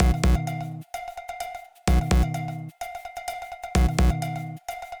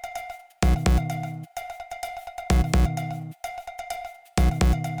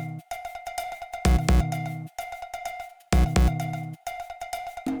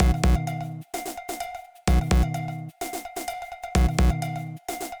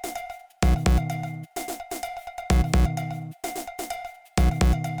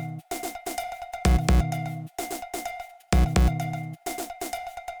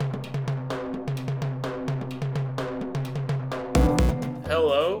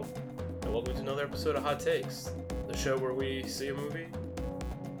Hello, and welcome to another episode of Hot Takes, the show where we see a movie,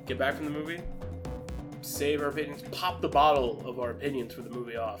 get back from the movie, save our opinions, pop the bottle of our opinions for the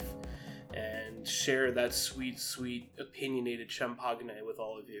movie off, and share that sweet, sweet, opinionated champagne with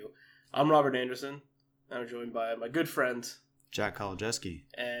all of you. I'm Robert Anderson, and I'm joined by my good friend, Jack Kolodziejski.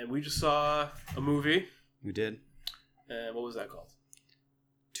 And we just saw a movie. We did. And what was that called?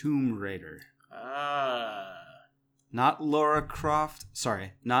 Tomb Raider. Ah. Not Lara Croft.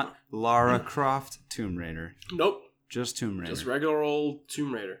 Sorry, not Lara Croft Tomb Raider. Nope. Just Tomb Raider. Just regular old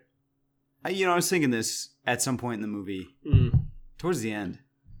Tomb Raider. I was thinking this at some point in the movie. Towards the end.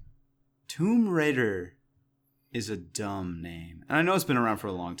 Tomb Raider is a dumb name. And I know it's been around for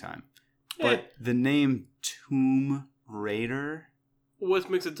a long time. But the name Tomb Raider? What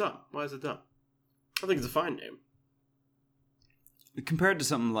makes it dumb? Why is it dumb? I think it's a fine name. Compared to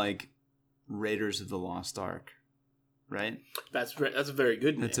something like Raiders of the Lost Ark, right? That's a very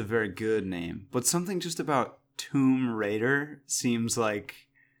good name. That's a very good name. But something just about Tomb Raider seems like...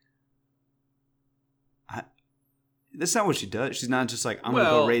 That's not what she does. She's not just like, I'm going to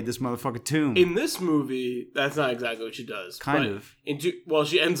go raid this motherfucking tomb. In this movie, that's not exactly what she does. Kind of.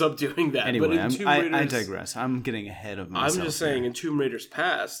 She ends up doing that. Anyway, but I digress. I'm getting ahead of myself. I'm just saying, in Tomb Raider's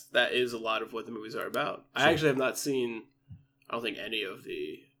past, that is a lot of what the movies are about. Sure. I actually have not seen, I don't think, any of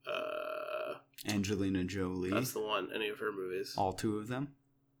the... Angelina Jolie. That's the one. Any of her movies. All two of them?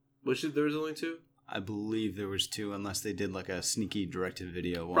 There was only two? I believe there was two, unless they did like a sneaky directed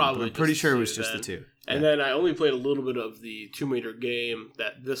video one. Probably. But I'm pretty sure it was just the two. And then I only played a little bit of the Tomb Raider game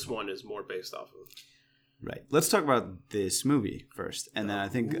that this one is more based off of. Right. Let's talk about this movie first. And then I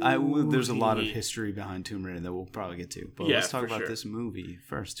think there's a lot of history behind Tomb Raider that we'll probably get to. But let's talk about this movie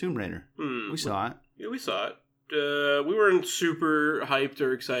first. Tomb Raider. We saw it. Yeah, we saw it. We weren't super hyped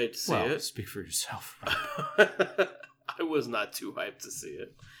or excited to see it. Speak for yourself. I was not too hyped to see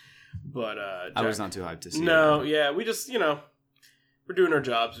it. But Jack, I was not too hyped to see it. No, yeah, we just, we're doing our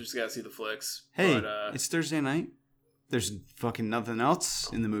jobs. We just gotta see the flicks. Hey, it's Thursday night. There's fucking nothing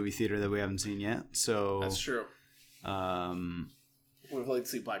else in the movie theater that we haven't seen yet. So that's true. We'd like to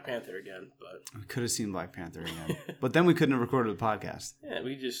see Black Panther again, but we could have seen Black Panther again. But then we couldn't have recorded the podcast. Yeah,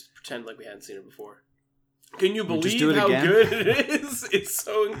 we just pretend like we hadn't seen it before. Can you believe how again? good it is? It's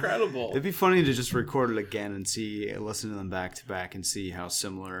so incredible. It'd be funny to just record it again and listen to them back to back and see how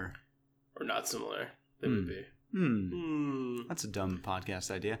similar or not similar they would be. That's a dumb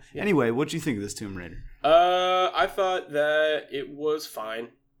podcast idea. Yeah. Anyway, what do you think of this Tomb Raider? I thought that it was fine.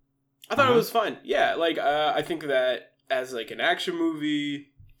 I thought it was fine. Yeah, I think that as an action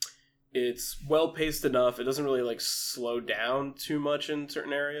movie, it's well paced enough. It doesn't really slow down too much in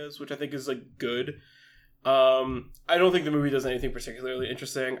certain areas, which I think is good. I don't think the movie does anything particularly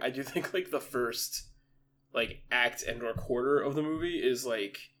interesting. I do think the first act and or quarter of the movie is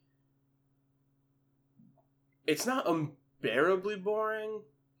it's not unbearably boring.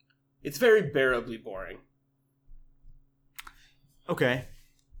 It's very bearably boring. Okay.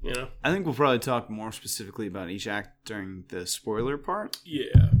 I think we'll probably talk more specifically about each act during the spoiler part.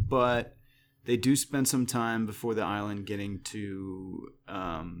 Yeah. But they do spend some time before the island getting to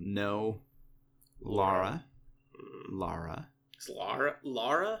know Lara. It's Lara?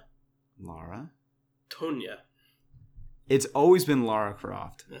 Tonya. It's always been Lara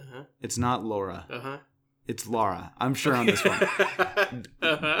Croft. Uh-huh. It's not Laura. Uh-huh. It's Lara. I'm sure on this one.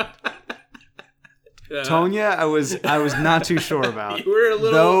 Uh-huh. Tonya, I was not too sure about. You were a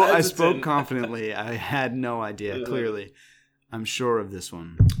little Though hesitant. I spoke confidently, I had no idea. Clearly, I'm sure of this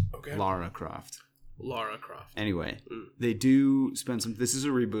one. Okay. Lara Croft. Anyway, they do spend some... This is a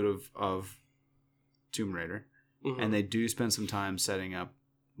reboot of Tomb Raider. Mm-hmm. And they do spend some time setting up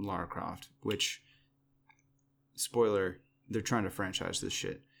Lara Croft, which, spoiler, they're trying to franchise this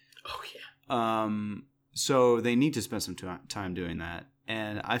shit. Oh, yeah. So they need to spend some time doing that.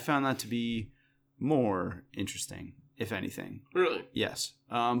 And I found that to be more interesting, if anything. Really? Yes.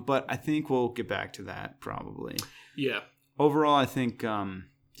 But I think we'll get back to that probably. Yeah. Overall, I think,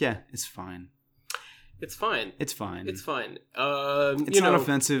 it's fine. It's fine. It's fine. It's fine. It's not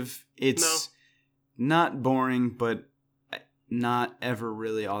offensive. It's not boring, but not ever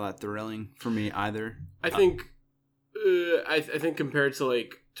really all that thrilling for me either. I think I think compared to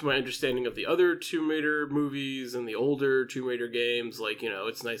to my understanding of the other Tomb Raider movies and the older Tomb Raider games,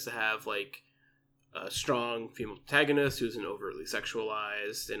 it's nice to have a strong female protagonist who isn't overtly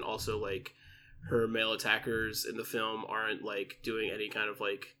sexualized, and also her male attackers in the film aren't doing any kind of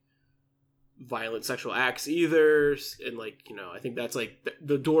violent sexual acts either, and I think that's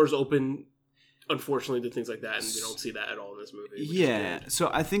the doors open unfortunately to things like that, and we don't see that at all in this movie. Yeah, so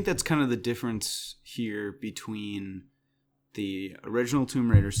I think that's kind of the difference here between the original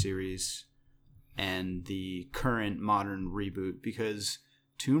Tomb Raider series and the current modern reboot, because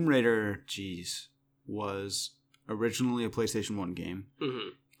Tomb Raider, was originally a PlayStation 1 game. Mm-hmm.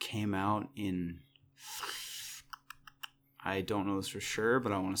 Came out in, I don't know this for sure,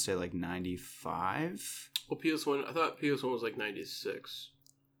 but I want to say like 95. Well, PS1, I thought PS1 was like 96.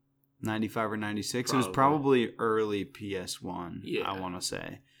 95 or 96. Probably. It was probably early PS1, Yeah. I want to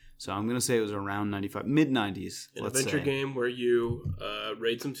say. So I'm going to say it was around 95, mid-90s, An let's adventure say. game where you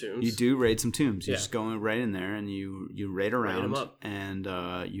raid some tombs. You do raid some tombs. You Yeah. just go right in there and you raid around. 'em up. And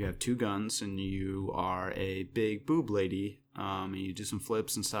you have 2 guns and you are a big boob lady. And you do some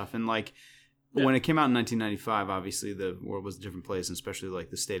flips and stuff. And like when it came out in 1995, obviously the world was a different place, and especially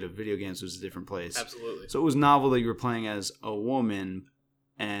like the state of video games was a different place. Absolutely. So it was novel that you were playing as a woman,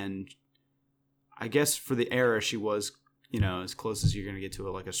 and I guess for the era she was, as close as you're going to get to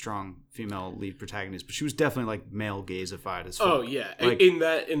a strong female lead protagonist, but she was definitely like male gazified as fuck. Oh yeah, Like, in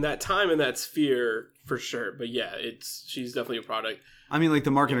that time, in that sphere, for sure. But yeah, she's definitely a product. I mean, like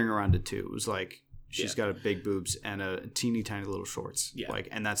the marketing around it too. It was like she's got a big boobs and a teeny tiny little shorts. Yeah.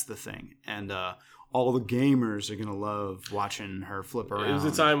 And that's the thing. And all the gamers are gonna love watching her flip around. It was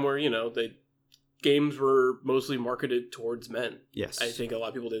a time where the games were mostly marketed towards men. Yes, I think a lot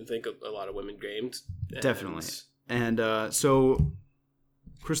of people didn't think a lot of women gamed. Definitely. And so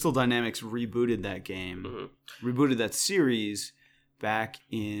Crystal Dynamics rebooted that game, rebooted that series back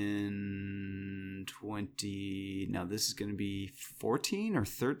in now this is going to be 14 or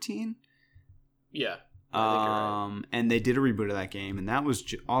 13? Yeah. I think you're right. And they did a reboot of that game, and that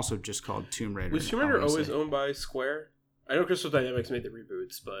was also just called Tomb Raider. Was Tomb Raider always owned by Square? I know Crystal Dynamics made the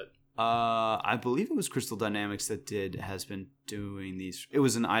reboots, but... I believe it was Crystal Dynamics that has been doing these.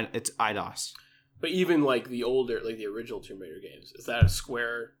 It's Eidos. But even like the older, like the original Tomb Raider games, is that a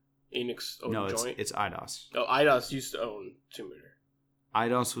Square Enix owned joint? It's Eidos. Oh, Eidos used to own Tomb Raider.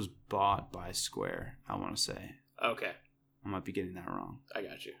 Eidos was bought by Square, I want to say. Okay. I might be getting that wrong. I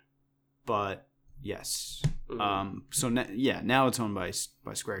got you. But yes. Mm-hmm. So now it's owned by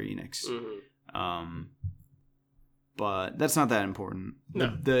Square Enix. Mm-hmm. But that's not that important.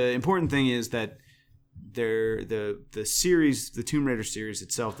 No. The important thing is that the series, the Tomb Raider series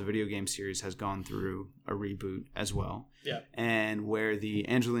itself, the video game series, has gone through a reboot as well. Yeah. And where the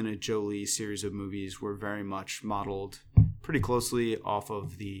Angelina Jolie series of movies were very much modeled pretty closely off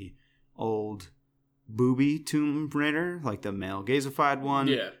of the old booby Tomb Raider, like the male gazified one.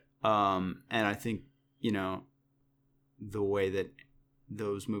 Yeah. And I think, the way that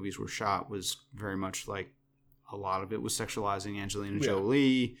those movies were shot was very much like a lot of it was sexualizing Angelina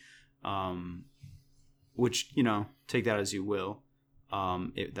Jolie, which, take that as you will.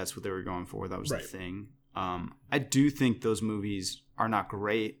 That's what they were going for. That was the thing. I do think those movies are not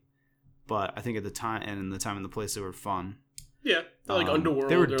great, but I think at the time and in the time and the place they were fun. Yeah, like Underworld.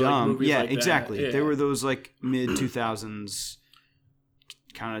 They were dumb. Like yeah, like exactly. Yeah. They were those like mid 2000s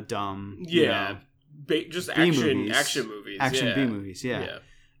kind of dumb. Yeah, just action movies. Action B movies. Yeah.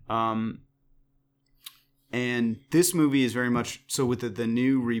 And this movie is very much so. With the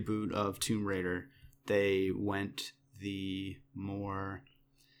new reboot of Tomb Raider, they went the more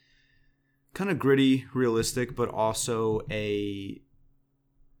kind of gritty, realistic, but also a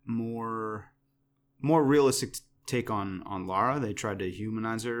more realistic take on Lara. They tried to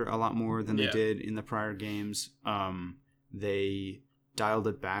humanize her a lot more than they did in the prior games. They dialed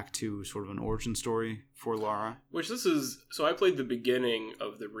it back to sort of an origin story for Lara. Which so I played the beginning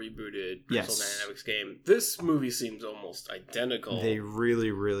of the rebooted Crystal Dynamics game. This movie seems almost identical. They really,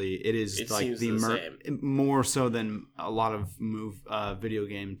 it like the same. More so than a lot of video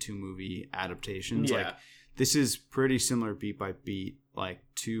game to movie adaptations. Yeah. Like this is pretty similar beat by beat, like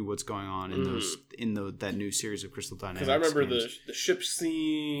to what's going on in that new series of Crystal Dynamics. Because I remember games. the ship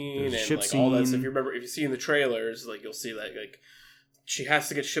scene and ship like all that scene. stuff. If you see in the trailers, like you'll see that like she has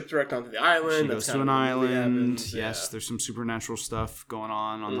to get shipwrecked onto the island. She goes to an island. Yes, Yeah. there's some supernatural stuff going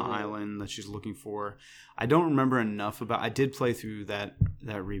on the island that she's looking for. I don't remember enough about. I did play through that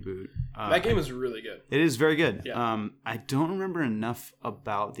reboot. That game is really good. It is very good. Yeah. I don't remember enough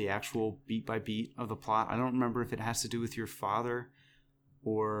about the actual beat by beat of the plot. I don't remember if it has to do with your father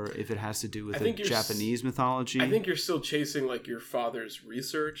or if it has to do with the Japanese mythology. I think you're still chasing like your father's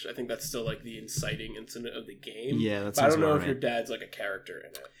research. I think that's still like the inciting incident of the game. Yeah, that's. I don't know if your dad's like a character in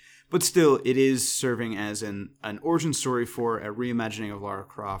it. But still, it is serving as an origin story for a reimagining of Lara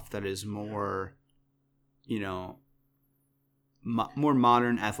Croft that is more, more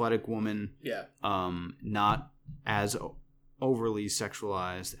modern, athletic woman. Yeah. Not as overly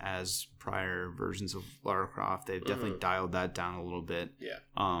sexualized as prior versions of Lara Croft. They've definitely dialed that down a little bit. Yeah.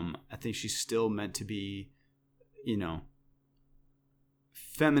 I think she's still meant to be,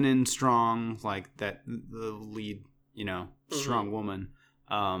 feminine, strong, like that the lead, strong woman.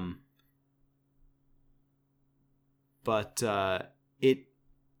 But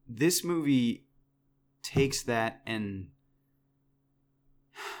this movie takes that and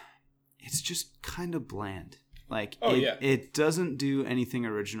it's just kind of bland. Like, it doesn't do anything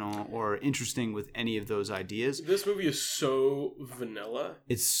original or interesting with any of those ideas. This movie is so vanilla.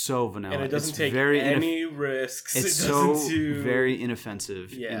 It's so vanilla. And it doesn't take any risks. It's so very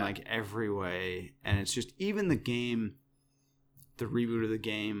inoffensive in, like, every way. And it's just, even the game, the reboot of the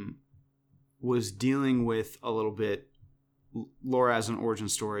game, was dealing with a little bit Laura as an origin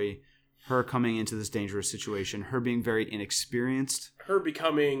story, her coming into this dangerous situation, her being very inexperienced. Her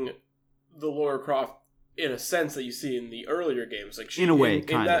becoming the Laura Croft in a sense that you see in the earlier games, like in a way,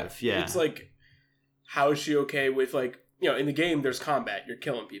 kind of, yeah. It's like, how is she okay with, like, in the game there's combat, you're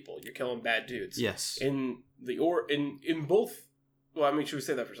killing people, you're killing bad dudes. Yes. In both, well, I mean, should we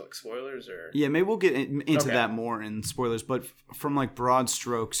say that for like spoilers or? Yeah, maybe we'll get into that more in spoilers, but from like broad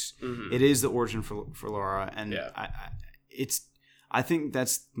strokes, it is the origin for Laura, and I think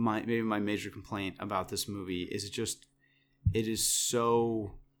that's maybe my major complaint about this movie is it is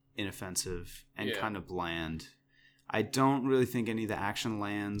so inoffensive and kind of bland. I don't really think any of the action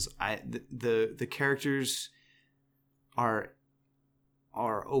lands. The characters are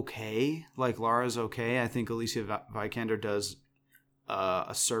okay. Like, Laura's okay. I think Alicia Vikander does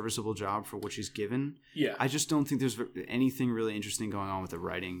a serviceable job for what she's given. Yeah. I just don't think there's anything really interesting going on with the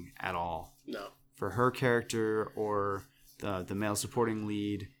writing at all. No. For her character or the male supporting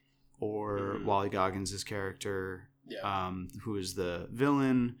lead or Wally Goggins' character. Yeah. Who is the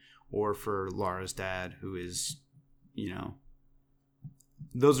villain, or for Laura's dad, who is,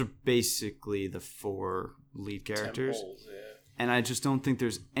 those are basically the four lead characters. Temples, yeah. And I just don't think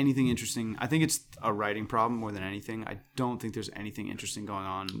there's anything interesting. I think it's a writing problem more than anything. I don't think there's anything interesting going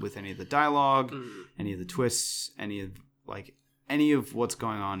on with any of the dialogue, any of the twists, any of what's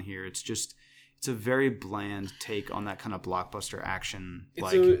going on here. It's a very bland take on that kind of blockbuster action.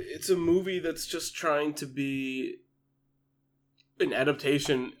 It's a movie that's just trying to be an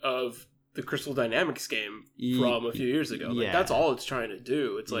adaptation of the Crystal Dynamics game from a few years ago. Like, that's all it's trying to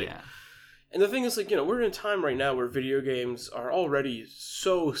do. It's like, and the thing is, like, we're in a time right now where video games are already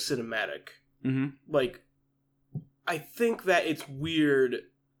so cinematic. Mm-hmm. Like, I think that it's weird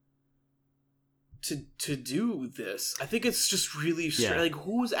to do this. I think it's just really like,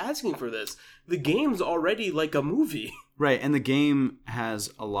 who's asking for this? The game's already like a movie. Right, and the game has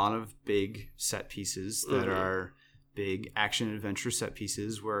a lot of big set pieces that are big action adventure set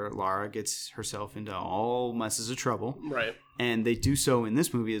pieces where Lara gets herself into all messes of trouble. Right. And they do so in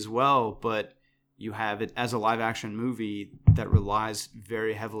this movie as well, but you have it as a live action movie that relies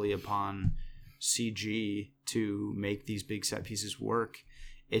very heavily upon CG to make these big set pieces work.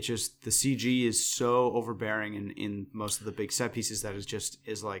 It just, the CG is so overbearing in most of the big set pieces that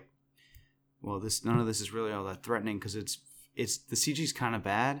is like, well, none of this is really all that threatening because it's the CG's kind of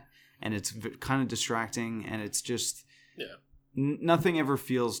bad. And it's kind of distracting, and it's just nothing ever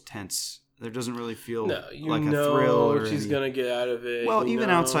feels tense. There doesn't really feel like a thrill. Or she's gonna get out of it. Well, even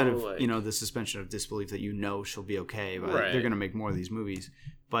outside of the suspension of disbelief that she'll be okay, but they're gonna make more of these movies.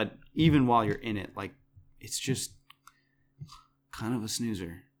 But even while you're in it, like, it's just kind of a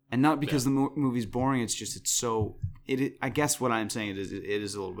snoozer, and not because the movie's boring. It's just I guess what I'm saying is it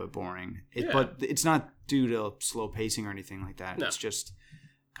is a little bit boring. But it's not due to slow pacing or anything like that. No. It's just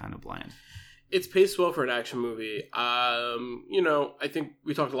kind of bland. It's paced well for an action movie. I think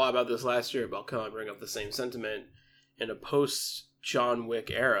we talked a lot about this last year about kind of bring up the same sentiment in a post John Wick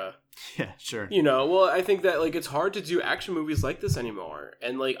era. Yeah, sure. Well, I think that, like, it's hard to do action movies like this anymore.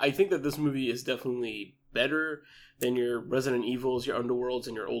 And, like, I think that this movie is definitely better than your Resident Evils, your Underworlds,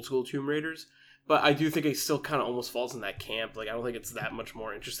 and your old school Tomb Raiders. But I do think it still kind of almost falls in that camp. Like, I don't think it's that much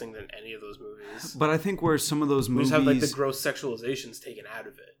more interesting than any of those movies. But I think where some of those movies just have, like, the gross sexualizations taken out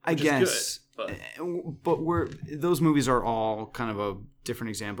of it. I guess. Good, but those movies are all kind of a different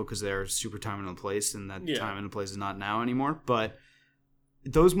example because they're super time and place, and that time and place is not now anymore. But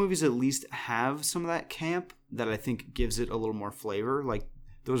those movies at least have some of that camp that I think gives it a little more flavor. Like,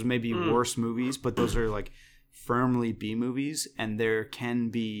 those may be worse movies, but those are, like, firmly B movies, and there can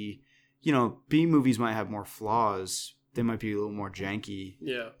be... B movies might have more flaws. They might be a little more janky.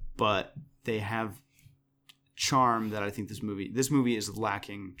 Yeah. But they have charm that I think this movie is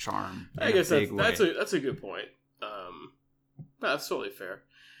lacking charm. I guess that's a good point. That's totally fair.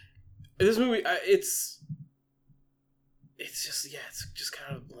 This movie, it's just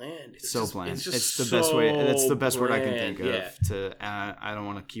kind of bland. It's so bland. It's the best way. It's the best word I can think of. I don't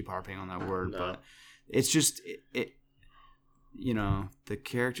want to keep harping on that word, but it's just the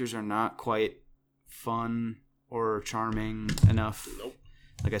characters are not quite fun or charming enough. Nope.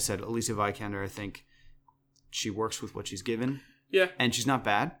 Like I said, Alicia Vikander, I think she works with what she's given. Yeah. And she's not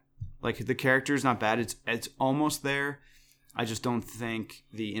bad. Like, the character is not bad. It's almost there. I just don't think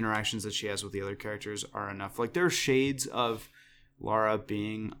the interactions that she has with the other characters are enough. Like, there are shades of Lara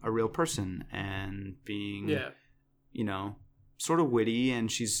being a real person and being, sort of witty,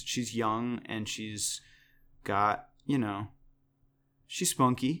 and she's young, and she's got, she's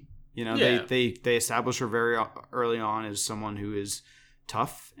spunky. They establish her very early on as someone who is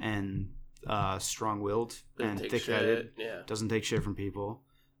tough and strong-willed and thick-headed, doesn't take shit from people,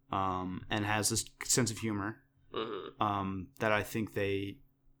 and has this sense of humor. Mm-hmm. That I think they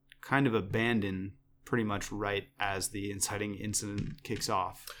kind of abandon pretty much right as the inciting incident kicks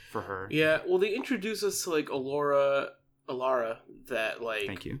off for her. Yeah, well, they introduce us to, like, Alara that, like...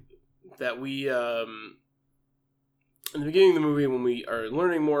 Thank you. That we, in the beginning of the movie, when we are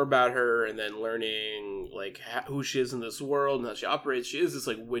learning more about her and then learning, like, who she is in this world and how she operates, she is this,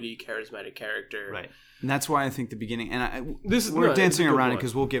 like, witty, charismatic character. Right. And that's why I think the beginning, and we're dancing around it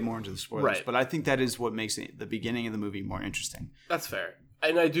because we'll get more into the spoilers, right. But I think that is what makes the beginning of the movie more interesting. That's fair.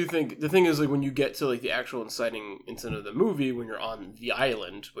 And I do think, the thing is, like, when you get to, like, the actual inciting incident of the movie, when you're on the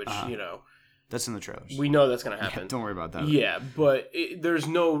island, which, that's in the trailers. We know that's going to happen. Yeah, don't worry about that. Yeah, but there's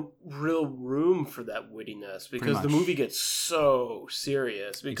no real room for that wittiness because the movie gets so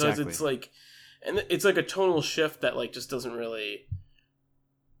serious because it's like, and it's like a tonal shift that, like, just doesn't really,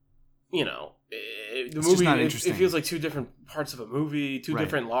 the movie, it feels like two different parts of a movie, two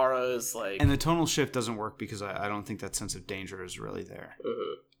different Laras, like, and the tonal shift doesn't work because I don't think that sense of danger is really there.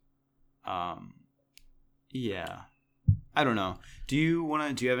 Yeah, I don't know. Do you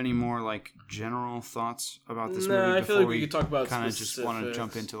have any more, like, general thoughts about this movie? No, I feel like we could talk about kind of just want to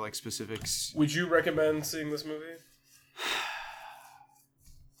jump into, like, specifics. Would you recommend seeing this movie?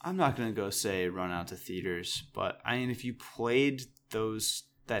 I'm not gonna go say run out to theaters, but I mean, if you played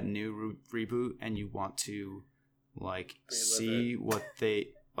that new reboot and you want to, like, see what they,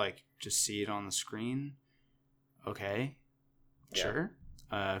 like, just see it on the screen, okay, sure.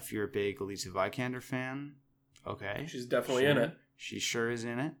 If you're a big Alicia Vikander fan, okay, she's definitely in it. She sure is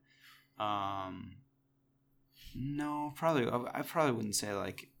in it. No, probably I probably wouldn't say,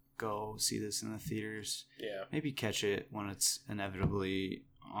 like, go see this in the theaters. Yeah, maybe catch it when it's inevitably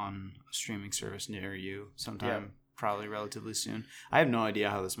on a streaming service near you sometime. Yeah. Probably relatively soon. I have no idea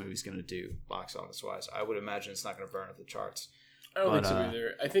how this movie's going to do box office wise. I would imagine it's not going to burn up the charts. I don't think so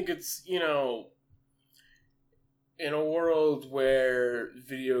either. I think it's, in a world where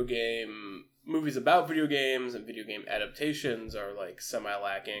movies about video games and video game adaptations are, like,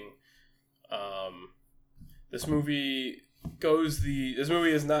 semi-lacking, this movie does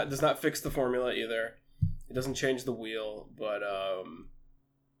not fix the formula either. It doesn't change the wheel, but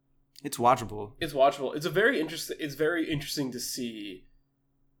it's watchable. It's watchable. It's very interesting to see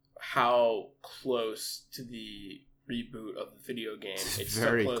how close to the reboot of the video game it's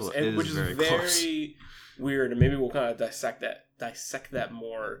very so close, which is very weird. And maybe we'll kind of dissect that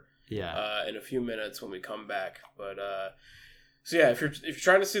more. Yeah. In a few minutes when we come back. But so yeah, if you're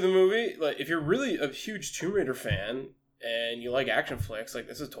trying to see the movie, like, if you're really a huge Tomb Raider fan and you like action flicks, like,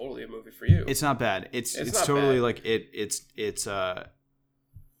 this is totally a movie for you. It's not bad. It's totally bad. Like it's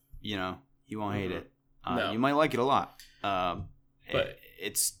you won't hate it. No. You might like it a lot. But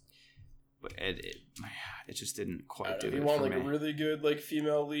it just didn't quite do it. If you want, like, a really good, like,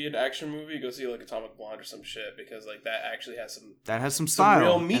 female lead action movie, go see, like, Atomic Blonde or some shit, because, like, that actually has some style,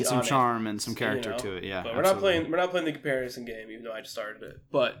 real meat and some charm and some character to it. Yeah, but we're not playing the comparison game, even though I just started it.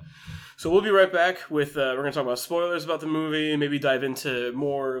 But so we'll be right back with we're gonna talk about spoilers about the movie, and maybe dive into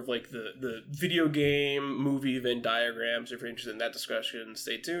more of, like, the video game movie Venn diagrams. If you're interested in that discussion,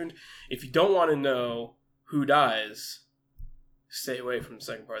 stay tuned. If you don't want to know who dies, stay away from the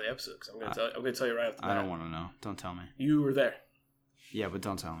second part of the episode, because I'm going to tell you right off the bat. I don't want to know. Don't tell me. You were there. Yeah, but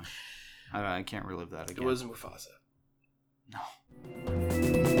don't tell me. I can't relive that again. It was Mufasa. No.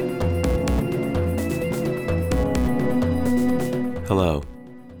 Hello.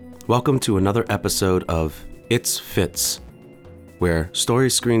 Welcome to another episode of It's Fitz, where Story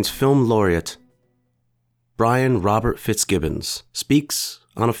Screen's film laureate Brian Robert Fitzgibbons speaks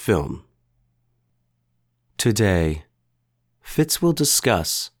on a film. Today, Fitz will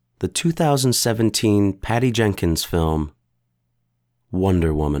discuss the 2017 Patty Jenkins film,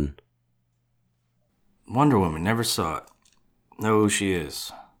 Wonder Woman. Wonder Woman, never saw it. Know who she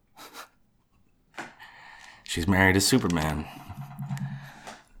is. She's married to Superman.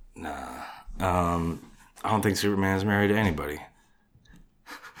 Nah. I don't think Superman is married to anybody.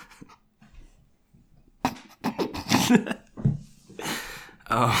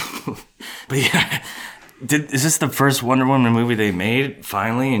 Oh, but yeah, is this the first Wonder Woman movie they made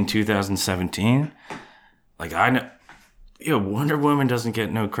finally in 2017? Like I know, Wonder Woman doesn't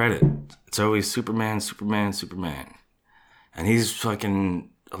get no credit. It's always Superman, Superman, Superman, and he's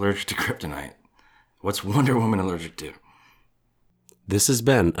fucking allergic to kryptonite. What's Wonder Woman allergic to? This has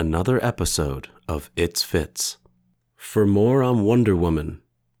been another episode of It's Fits. For more on Wonder Woman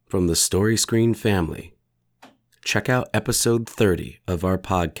from the Story Screen family, check out episode 30 of our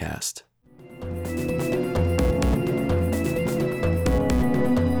podcast.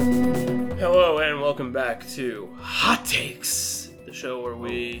 Hello and welcome back to Hot Takes, the show where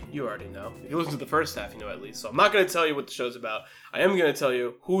you already know. If you listen to the first half, you know at least. So I'm not going to tell you what the show's about. I am going to tell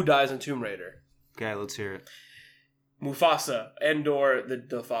you who dies in Tomb Raider. Okay, let's hear it. Mufasa, Endor,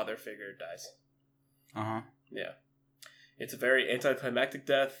 the father figure, dies. Uh-huh. Yeah. It's a very anticlimactic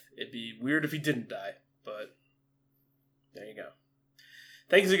death. It'd be weird if he didn't die, but there you go.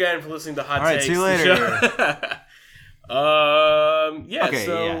 Thanks again for listening to Hot Takes. All right, see you later. Yeah, okay,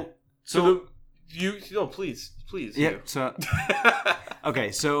 so... yeah. So please. Yeah, you. so...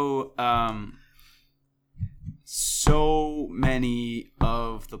 Okay, so... So many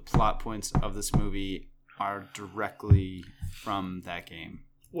of the plot points of this movie are directly from that game.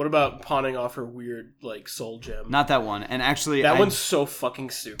 What about pawning off her weird, soul gem? Not that one. And actually, that one's so fucking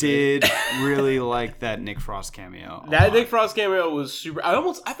stupid. Did really like that Nick Frost cameo. That Nick Frost cameo was super. I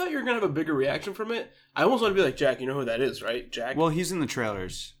thought you were gonna have a bigger reaction from it. I almost want to be like, Jack, you know who that is, right? Jack. Well, he's in the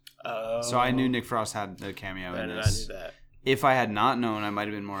trailers, so I knew Nick Frost had the cameo in this. I knew that. If I had not known, I might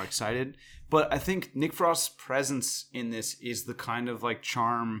have been more excited. But I think Nick Frost's presence in this is the kind of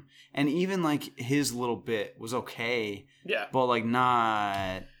charm, and even his little bit was okay. Yeah, but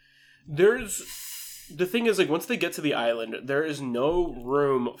not. The thing is, once they get to the island, there is no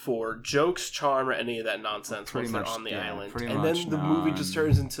room for jokes, charm, or any of that nonsense once they're on the island. And then the movie just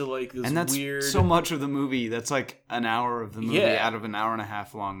turns into this and that's weird. So much of the movie. That's an hour of the movie out of an hour and a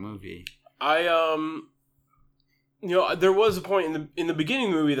half long movie. There was a point in the beginning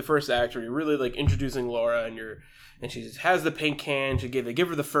of the movie, the first act, where you're really introducing Laura, and she has the pink can. They give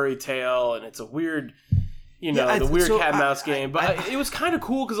her the furry tail, and it's a weird, the weird cat and mouse game. But it was kind of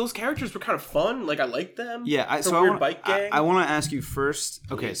cool because those characters were kind of fun. I liked them. Yeah, bike gang. I want to ask you first.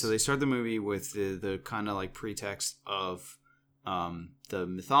 Okay, Please. So they start the movie with the kind of pretext of the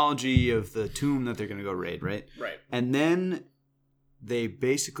mythology of the tomb that they're going to go raid, right? Right. And then they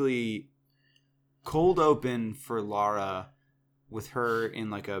basically cold open for Lara with her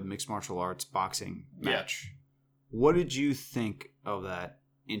in a mixed martial arts boxing match. Yeah. What did you think of that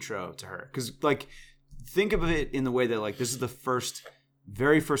intro to her? Because think of it in the way that this is the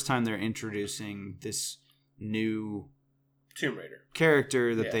very first time they're introducing this new Tomb Raider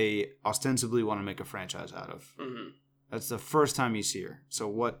character that they ostensibly want to make a franchise out of. Mm-hmm. That's the first time you see her. So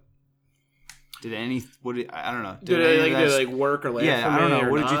I don't know. Did it work or land? Yeah, for I don't me know.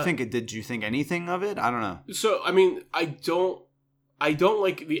 or What not? did you think? Did you think anything of it? I don't know. So I mean, I don't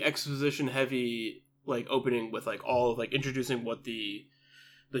like the exposition heavy opening with all of introducing what the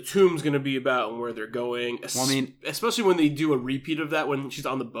tomb's going to be about and where they're going. Well, I mean, especially when they do a repeat of that when she's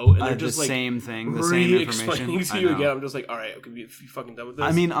on the boat and they're just the same thing, the same information. Explaining to you again. I'm just all right, okay, you fucking done with this.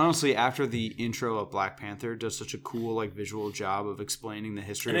 I mean, honestly, after the intro of Black Panther does such a cool visual job of explaining the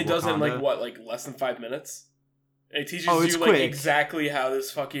history, and of it does Wakanda. In less than 5 minutes. And it teaches you quick. exactly how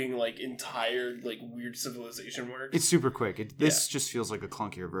this fucking entire weird civilization works. It's super quick. This just feels like a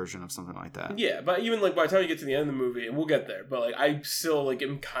clunkier version of something like that. Yeah, but even by the time you get to the end of the movie, and we'll get there, but I still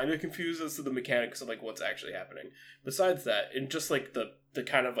am kind of confused as to the mechanics of what's actually happening. Besides that, and just the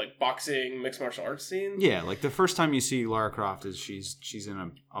kind of boxing mixed martial arts scene. Yeah, the first time you see Lara Croft is she's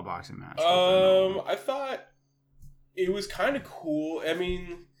in a boxing match. I thought it was kind of cool. I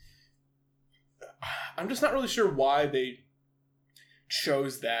mean, I'm just not really sure why they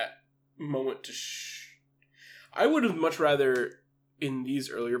chose that moment to I would have much rather, in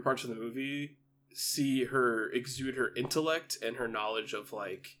these earlier parts of the movie, see her exude her intellect and her knowledge of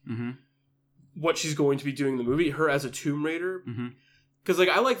mm-hmm. what she's going to be doing in the movie, her as a Tomb Raider. Mm-hmm. Because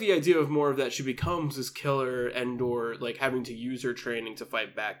I like the idea of more of that she becomes this killer, Endor having to use her training to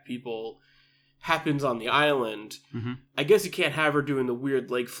fight back people happens on the island. Mm-hmm. I guess you can't have her doing the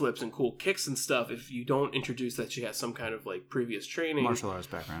weird leg flips and cool kicks and stuff if you don't introduce that she has some kind of previous training, martial arts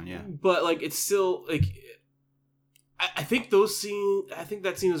background. Yeah, but it's still I think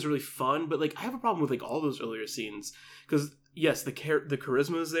that scene is really fun, but I have a problem with all those earlier scenes because yes, the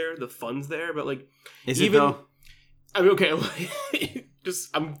charisma is there, the fun's there, but is it though? I mean, okay,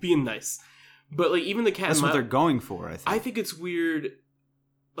 I'm being nice, but even the cat. That's what they're going for. I think it's weird.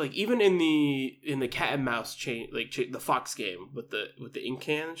 like even in the cat and mouse chain, like the Fox game with the ink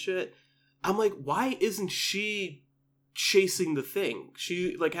can and shit, I'm like, why isn't she chasing the thing?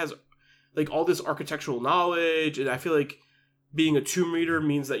 She like has like all this architectural knowledge, and I feel like being a Tomb Raider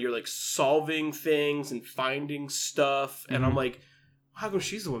means that you're like solving things and finding stuff, and I'm like, how come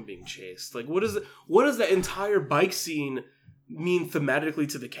she's the one being chased? Like, what does that entire bike scene mean thematically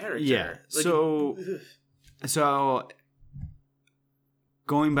to the character? Yeah. Like, so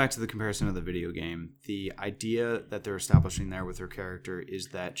going back to the comparison of the video game, the idea that they're establishing there with her character is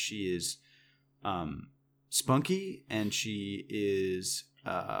that she is spunky and she is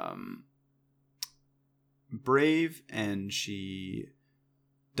brave and she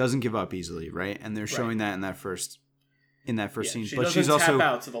doesn't give up easily, right? And they're showing that in that first scene. She but doesn't she's also tap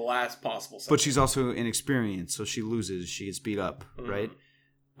out to the last possible second. But she's also inexperienced, so she loses. She gets beat up, right?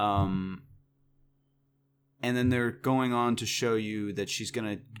 And then they're going on to show you that she's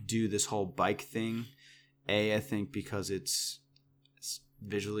gonna do this whole bike thing. I think because it's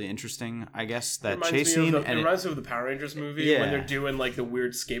visually interesting, I guess, that chase scene. It reminds me of the Power Rangers movie when they're doing like the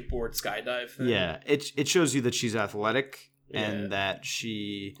weird skateboard skydive thing. Yeah, it shows you that she's athletic and that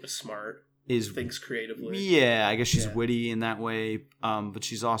she is smart, thinks creatively. Yeah, I guess she's witty in that way, but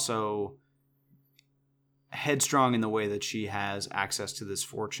she's also headstrong in the way that she has access to this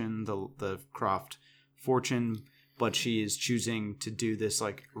fortune, the Croft fortune, but she is choosing to do this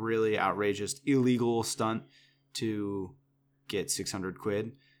like really outrageous illegal stunt to get 600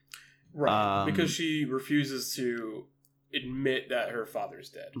 quid. Right, because she refuses to admit that her father's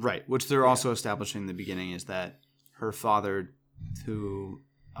dead. Right, which they're also establishing in the beginning is that her father, who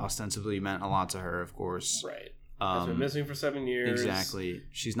ostensibly meant a lot to her, of course. Right. Has been missing for 7 years. Exactly.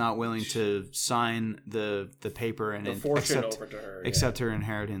 She's not willing to sign the paper and accept her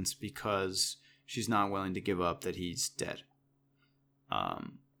inheritance because she's not willing to give up that he's dead.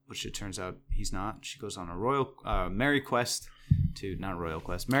 Which it turns out he's not. She goes on a merry quest to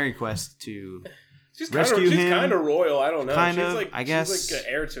rescue him. She's kind of royal. I don't know. I guess. She's like an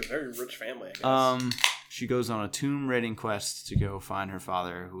heir to a very rich family, I guess. She goes on a tomb raiding quest to go find her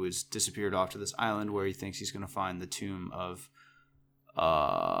father, who has disappeared off to this island where he thinks he's going to find the tomb of the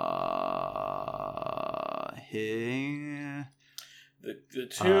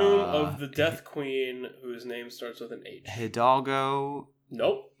tomb of the Death Queen, whose name starts with an H. Hidalgo.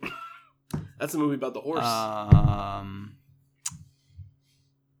 Nope. That's a movie about the horse.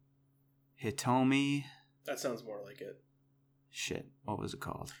 Hitomi. That sounds more like it. Shit. What was it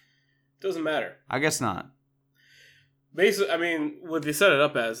called? Doesn't matter. I guess not. Basically, I mean, what they set it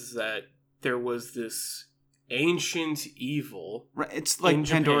up as is that there was this ancient evil. Right, it's like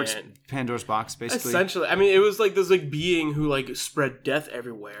Pandora's box, basically. Essentially, I mean, it was like this like being who like spread death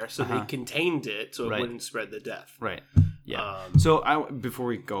everywhere, so they contained it so it wouldn't spread the death. Right. Yeah. So before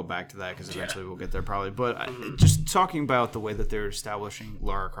we go back to that, because eventually we'll get there probably, but just talking about the way that they're establishing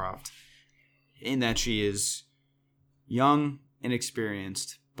Lara Croft, in that she is young,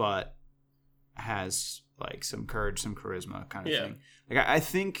 inexperienced, but has like some courage, some charisma kind of thing. Like I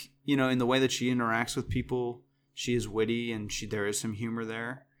think, in the way that she interacts with people, she is witty and there is some humor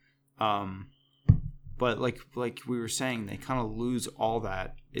there. But like we were saying, they kind of lose all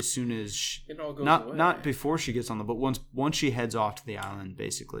that as soon as it all goes away. Not before she gets on the boat, once she heads off to the island,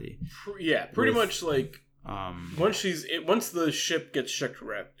 basically. Yeah, pretty much like once the ship gets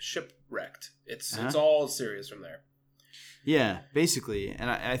shipwrecked, it's all serious from there. Yeah, basically, and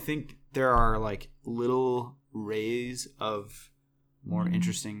I think there are like little rays of more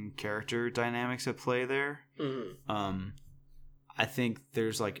interesting character dynamics at play there. Mm-hmm. I think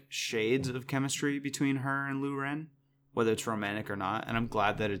there's like shades of chemistry between her and Lu Ren, whether it's romantic or not, and I'm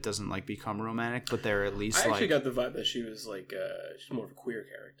glad that it doesn't like become romantic, but they're at least I actually got the vibe that she was like she's more of a queer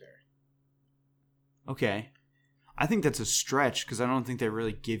character. Okay, I think that's a stretch because I don't think they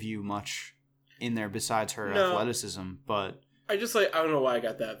really give you much in there besides her athleticism, but I just like, I don't know why I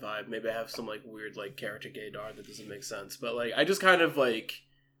got that vibe. Maybe I have some like weird like character gaydar that doesn't make sense, but like I just kind of like,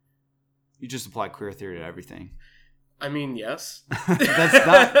 you just apply queer theory to everything. I mean, yes.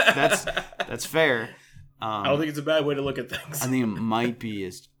 that's fair. I don't think it's a bad way to look at things. I think it might be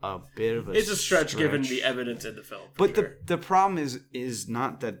a bit of a it's a stretch given the evidence in the film. But the problem is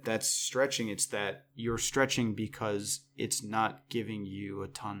not that that's stretching, it's that you're stretching because it's not giving you a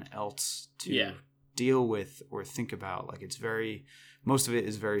ton else to deal with or think about. Like most of it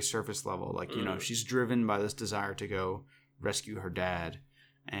is very surface level. Like, she's driven by this desire to go rescue her dad,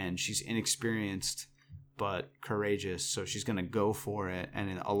 and she's inexperienced but courageous, so she's going to go for it,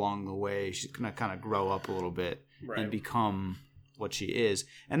 and along the way she's going to kind of grow up a little bit and become what she is.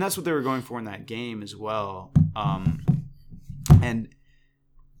 And that's what they were going for in that game as well. And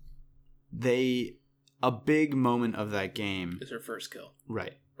a big moment of that game is her first kill.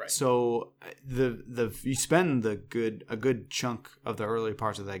 Right. So you spend a good chunk of the early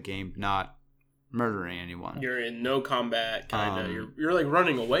parts of that game not murdering anyone. You're in no combat, kind of. You're like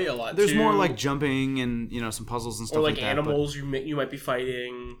running away a lot. There's more like jumping and some puzzles and stuff or like that. Animals you might be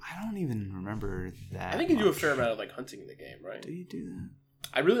fighting. I don't even remember that. I think you do a fair amount of like hunting in the game, right? Do you do that?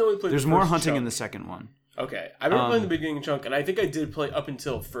 I really only played. There's more hunting in the second one. Okay, I remember playing the beginning chunk, and I think I did play up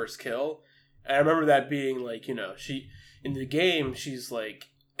until first kill. And I remember that being like, she in the game, she's like,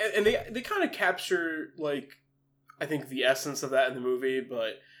 and they kind of capture like, I think the essence of that in the movie.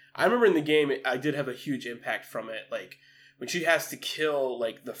 But I remember in the game, I did have a huge impact from it. Like when she has to kill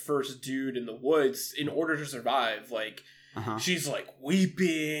like the first dude in the woods in order to survive. Like she's like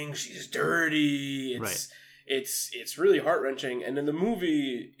weeping, she's dirty. It's really heart-wrenching. And in the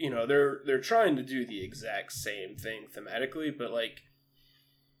movie, they're trying to do the exact same thing thematically, but like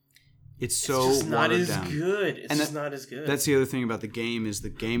it's just not as down. Good. It's just not as good. That's the other thing about the game is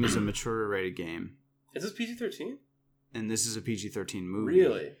a mature rated game. Is this PG-13? And this is a PG-13 movie.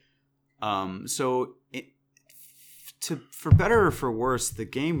 Really? So for better or for worse, the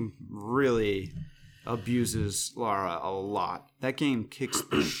game really abuses Lara a lot. That game kicks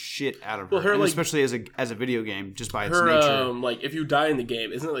the shit out of her, and especially as a video game, just by its nature. Like if you die in the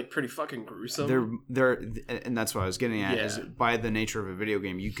game, isn't it like pretty fucking gruesome? And that's what I was getting at. Is by the nature of a video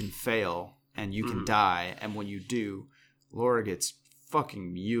game, you can fail and you can die, and when you do, Laura gets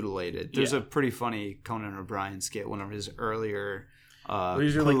fucking mutilated. There's a pretty funny Conan O'Brien skit, one of his earlier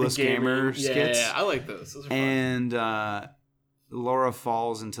Clueless Gamer skits. Yeah, I like those. Those are fun. And Laura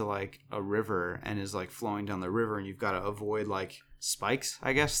falls into like a river and is like flowing down the river, and you've got to avoid like spikes,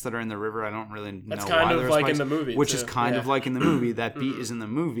 I guess, that are in the river. I don't really know. That's kind of like spikes, in the movie, which is kind of like in the movie. That beat is in the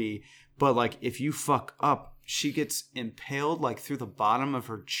movie, but like if you fuck up, she gets impaled like through the bottom of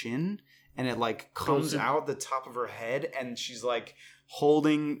her chin, and it like comes out the top of her head, and she's like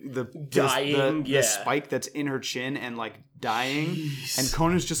holding the spike that's in her chin and like dying. Jeez. And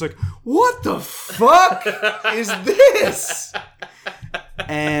Conan's just like, what the fuck is this?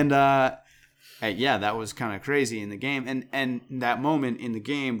 And that was kind of crazy in the game. And that moment in the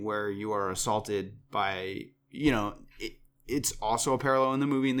game where you are assaulted by, it's also a parallel in the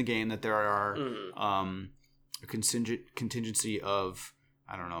movie, in the game, that there are a contingency of,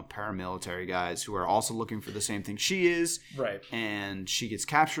 I don't know, paramilitary guys who are also looking for the same thing she is. Right. And she gets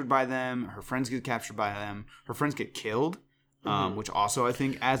captured by them. Her friends get captured by them. Her friends get killed, which also, I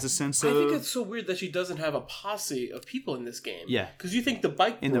think, adds a sense of... I think it's so weird that she doesn't have a posse of people in this game. Yeah. Because you think the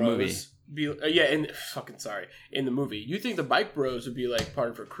Bike Bros... In the movie. In the movie. You think the Bike Bros would be like part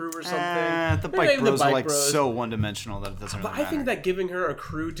of her crew or something? The Bike Bros are like so one-dimensional that it doesn't really matter. I think that giving her a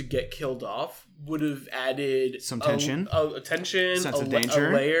crew to get killed off would have added some tension, sense of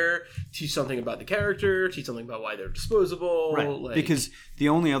danger, a layer, teach something about the character, teach something about why they're disposable. Right. Because the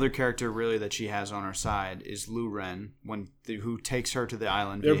only other character really that she has on her side is Lu Ren, who takes her to the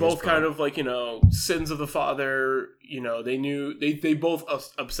island. They're both kind of like, sins of the father. They both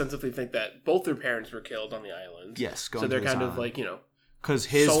ostensibly think that both their parents were killed on the island. Yes, so they're kind of like, because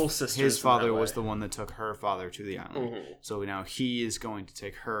his father was the one that took her father to the island. Mm-hmm. So now he is going to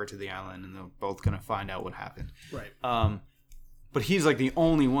take her to the island, and they're both going to find out what happened. Right. But he's like the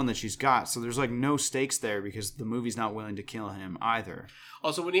only one that she's got, so there's like no stakes there because the movie's not willing to kill him either.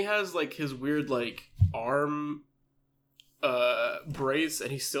 Also, when he has like his weird like arm brace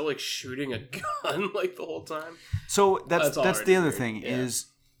and he's still like shooting a gun like the whole time. So that's the other thing is.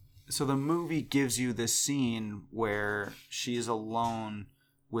 So the movie gives you this scene where she is alone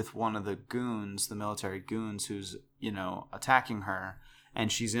with one of the goons, the military goons, who's, attacking her, and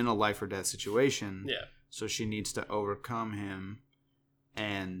she's in a life or death situation. Yeah. So she needs to overcome him,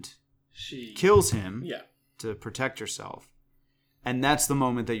 and she kills him to protect herself. And that's the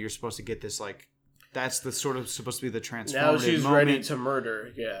moment that you're supposed to get this, like, that's the sort of supposed to be the transformative moment. Now she's ready to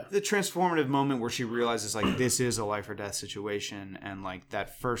murder, The transformative moment where she realizes, like, this is a life or death situation, and, like,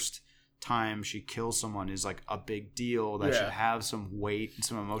 that first time she kills someone is, like, a big deal that should have some weight and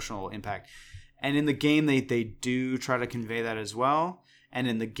some emotional impact. And in the game, they do try to convey that as well. And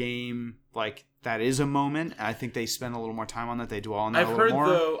in the game, like, that is a moment. I think they spend a little more time on that. They dwell on that a little more.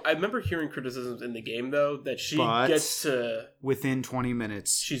 Though, I remember hearing criticisms in the game, though, that she gets to... Within 20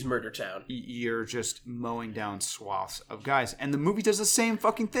 minutes... She's Murder Town. You're just mowing down swaths of guys. And the movie does the same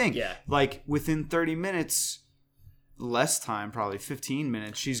fucking thing. Yeah. Like, within 30 minutes... Less time, probably 15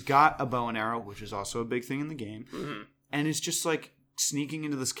 minutes. She's got a bow and arrow, which is also a big thing in the game. Mm-hmm. And it's just like sneaking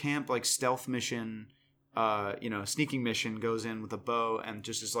into this camp, like stealth mission, sneaking mission, goes in with a bow and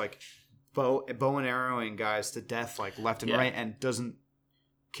just is like bow and arrowing guys to death, like left and right, and doesn't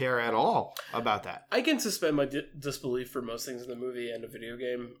care at all about that. I can suspend my disbelief for most things in the movie and a video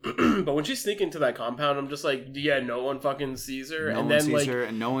game, but when she's sneaking into that compound, I'm just like, yeah, no one fucking sees her, No and one then sees like, her,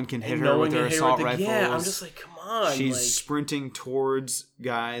 and no one can hit her with their assault rifles. Yeah, I'm just like, come on. She's like, sprinting towards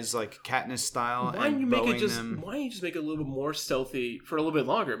guys like Katniss style. Why don't you make it just? Them. Why don't you just make it a little bit more stealthy for a little bit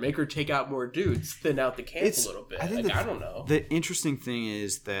longer? Make her take out more dudes, thin out the camp a little bit. I don't know. The interesting thing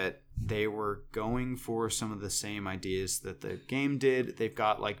is that they were going for some of the same ideas that the game did. They've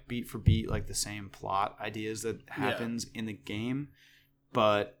got like beat for beat like the same plot ideas that happens in the game,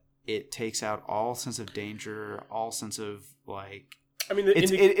 but it takes out all sense of danger, all sense of like. I mean,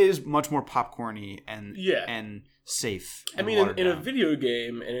 it is much more popcorny and safe. I mean, in a video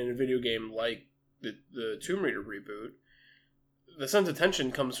game, and in a video game like the Tomb Raider reboot, the sense of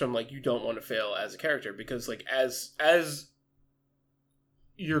tension comes from like you don't want to fail as a character, because like as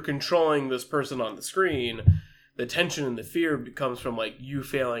you're controlling this person on the screen, the tension and the fear comes from like you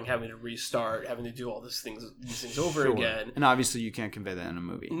failing, having to restart, having to do all these things over again. And obviously, you can't convey that in a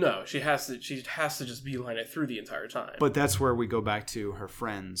movie. No, she has to just beeline it through the entire time. But that's where we go back to her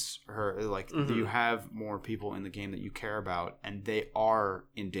friends. You have more people in the game that you care about, and they are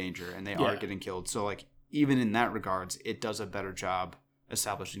in danger and they are getting killed. So like even in that regards, it does a better job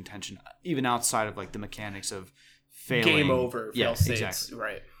establishing tension, even outside of like the mechanics of failing. Game over. Fail states. Exactly.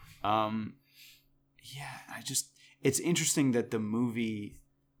 Right. It's interesting that the movie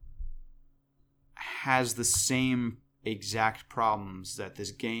has the same exact problems that this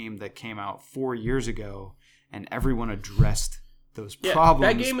game that came out 4 years ago, and everyone addressed those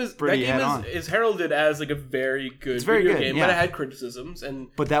problems. That game is heralded as like a very good video game, but it had criticisms,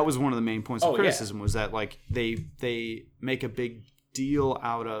 but that was one of the main points of criticism was that like they make a big deal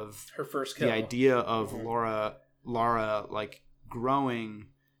out of her first kill. The idea of Lara like growing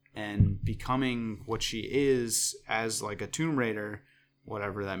and becoming what she is as like a Tomb Raider,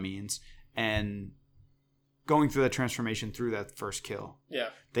 whatever that means, and going through that transformation through that first kill. Yeah.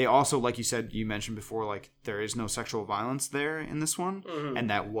 They also, like you said, you mentioned before, like there is no sexual violence there in this one, and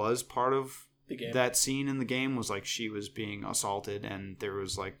that was part of the game. That scene in the game was like she was being assaulted and there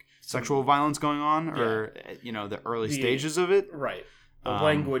was like sexual violence going on, or the early stages of it. Right. The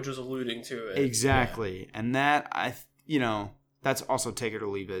language was alluding to it. Exactly. And that that's also take it or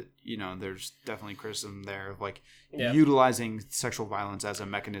leave it. There's definitely criticism there of like utilizing sexual violence as a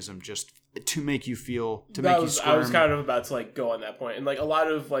mechanism just to make you feel, make you squirm. I was kind of about to like go on that point. And like a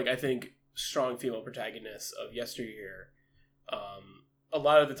lot of like, I think strong female protagonists of yesteryear, a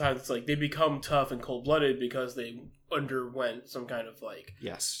lot of the times it's like they become tough and cold-blooded because they underwent some kind of like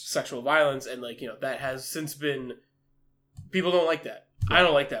sexual violence. And like, that has since been, people don't like that. I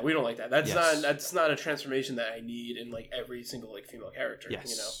don't like that. We don't like that. That's not a transformation that I need in like every single like female character.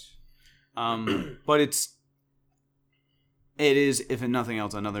 Yes. But it is, if nothing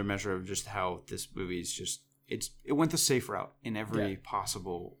else, another measure of just how this movie is just it went the safe route in every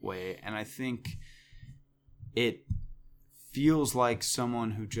possible way, and I think it feels like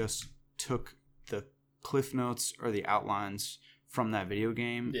someone who just took the cliff notes or the outlines from that video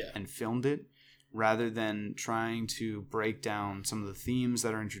game and filmed it, rather than trying to break down some of the themes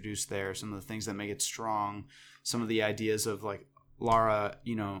that are introduced there, some of the things that make it strong, some of the ideas of like Lara,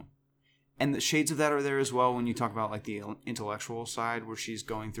 and the shades of that are there as well when you talk about like the intellectual side where she's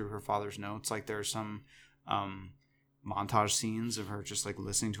going through her father's notes. Like there's some montage scenes of her just like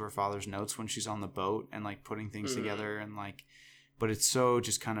listening to her father's notes when she's on the boat and like putting things together, and like, but it's so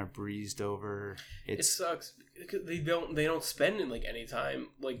just kind of breezed over. It sucks because they don't spend in like any time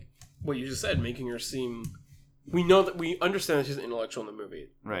like what you just said, making her seem. We understand that she's intellectual in the movie,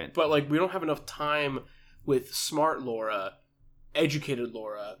 right? But like we don't have enough time with smart Lara, educated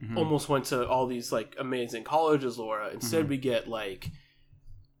Lara. Almost went to all these like amazing colleges, Lara. Instead, we get like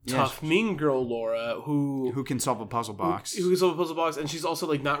tough, mean girl Lara who can solve a puzzle box. Who can solve a puzzle box, and she's also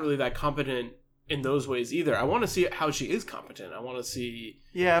like not really that competent in those ways either. I want to see how she is competent. I want to see.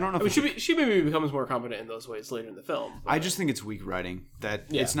 Yeah, I don't know. I mean, she maybe becomes more competent in those ways later in the film. I just think it's weak writing. That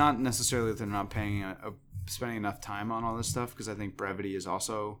it's not necessarily that they're not spending enough time on all this stuff, because I think brevity is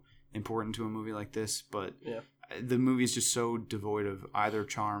also important to a movie like this. But the movie is just so devoid of either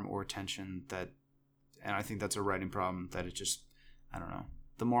charm or tension and I think that's a writing problem that it just, I don't know.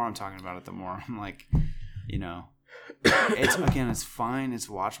 The more I'm talking about it, the more I'm like, it's fine, it's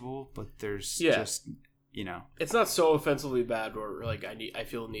watchable, but there's just, it's not so offensively bad where like I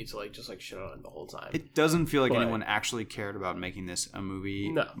feel a need to like just like shit on it the whole time. It doesn't feel like anyone actually cared about making this a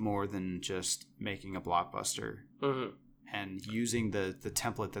movie more than just making a blockbuster and using the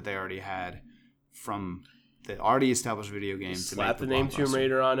template that they already had from the already established video game. Slap the name Tomb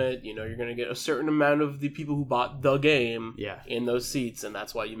Raider on it. You know, you're going to get a certain amount of the people who bought the game in those seats, and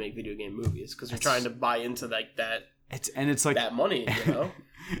that's why you make video game movies, because you're trying to buy into like that. It's like that money, you know.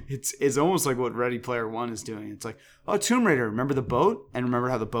 it's almost like what Ready Player One is doing. It's like, oh, Tomb Raider, remember the boat, and remember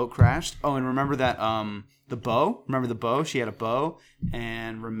how the boat crashed. Oh, and remember that the bow. Remember the bow? She had a bow,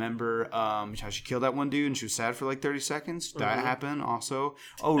 and remember how she killed that one dude, and she was sad for like 30 seconds. That happened also.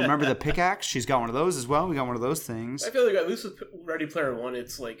 Oh, remember the pickaxe? She's got one of those as well. We got one of those things. I feel like at least with Ready Player One,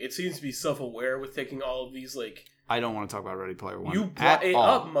 it's like it seems to be self-aware with taking all of these like. I don't want to talk about Ready Player One. You brought it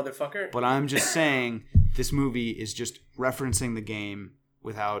up, motherfucker. But I'm just saying this movie is just referencing the game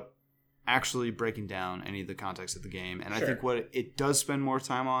without actually breaking down any of the context of the game. And I think what it does spend more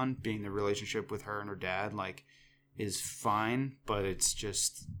time on, being the relationship with her and her dad, like, is fine. But it's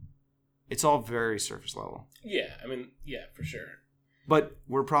all very surface level. Yeah, I mean, yeah, for sure. But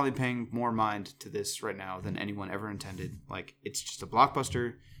we're probably paying more mind to this right now than anyone ever intended. Like, it's just a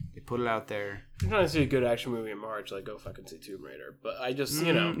blockbuster. They put it out there. I'm trying to see a good action movie in March. Like, go fucking see Tomb Raider. But I just,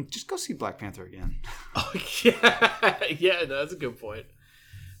 you know. Just go see Black Panther again. Oh, yeah. Yeah, no, that's a good point.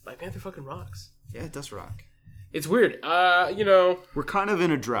 Black Panther fucking rocks. Yeah, it does rock. It's weird. You know. We're kind of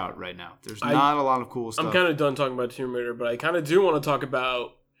in a drought right now. There's not a lot of cool stuff. I'm kind of done talking about Tomb Raider, but I kind of do want to talk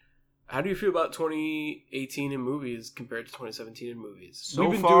about how do you feel about 2018 in movies compared to 2017 in movies? So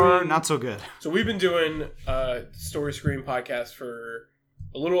far, not so good. So we've been doing Story Screen podcast for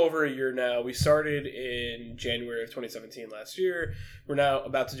a little over a year now. We started in January of 2017 last year. We're now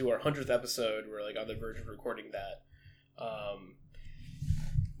about to do our 100th episode. We're like on the verge of recording that.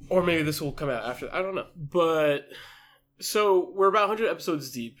 Or maybe this will come out after. I don't know. But so we're about 100 episodes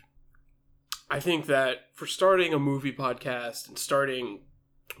deep. I think that for starting a movie podcast and starting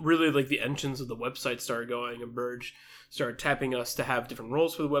really like the engines of the website started going, and Burge started tapping us to have different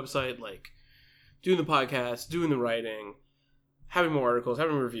roles for the website, like doing the podcast, doing the writing, having more articles,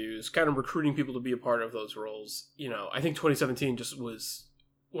 having reviews, kind of recruiting people to be a part of those roles. You know, I think 2017 just was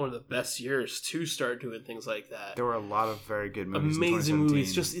one of the best years to start doing things like that. There were a lot of very good movies. Amazing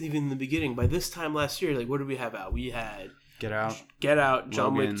movies, just even in the beginning. By this time last year, like, what did we have out? We had Get Out,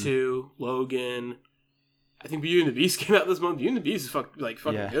 John Wick 2, Logan. I think Beauty and the Beast came out this month. Beauty and the Beast is fucking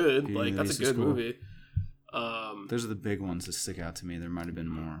good. Beauty like, that's a good movie. Those are the big ones that stick out to me. There might have been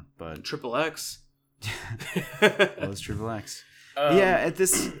more, but Triple X. Well, it's Triple X.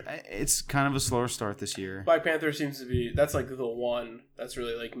 It's kind of a slower start this year. Black Panther seems to be, that's like the one that's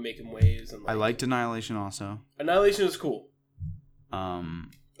really like making waves. And like, I liked Annihilation also. Annihilation is cool.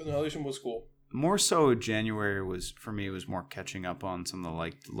 Annihilation was cool. More so, January was more catching up on some of the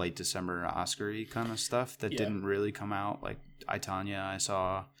like late December Oscar-y kind of stuff that didn't really come out. Like I, Tonya,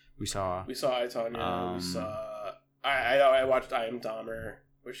 we saw I, Tonya. I watched I Am Dahmer,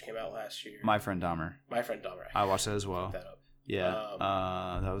 which came out last year. My Friend Dahmer. I watched that as well. Yeah,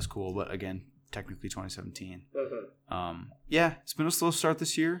 that was cool. But again, technically 2017. Yeah, it's been a slow start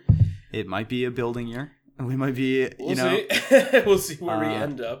this year. It might be a building year. We might be, we'll see where we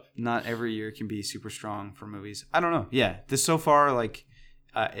end up. Not every year can be super strong for movies. I don't know. Yeah, this so far, like,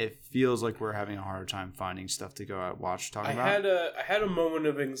 it feels like we're having a harder time finding stuff to go out, watch, talk about. I had a moment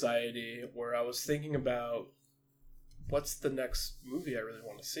of anxiety where I was thinking about what's the next movie I really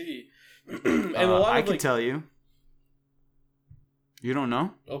want to see. And I can tell you. You don't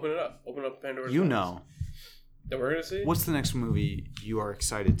know? Open it up. Open up Pandora's You box. know. That we're going to see? What's the next movie you are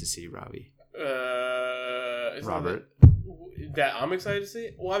excited to see, Robbie? Robert. That I'm excited to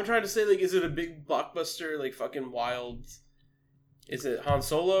see? Well, I'm trying to say, like, is it a big blockbuster, like, fucking wild? Is it Han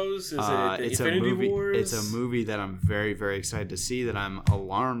Solo's? Is it the Infinity Wars? It's a movie that I'm very, very excited to see that I'm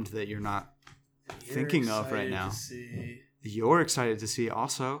alarmed that you're not thinking of right now. You're excited to see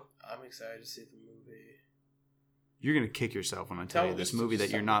also. I'm excited to see the movie. You're going to kick yourself when I tell you this movie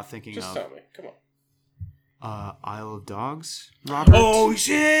that you're not thinking of. Just tell me. Come on. Isle of Dogs, Robert. Oh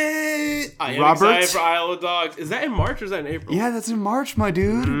shit! I am excited for Isle of Dogs. Is that in March or is that in April? Yeah, that's in March, my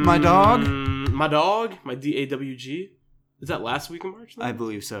dude. My dog. My dog. My DAWG. Is that last week in March? Then? I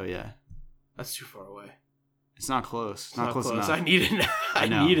believe so. Yeah. That's too far away. It's not close. It's not close enough. I need it now. I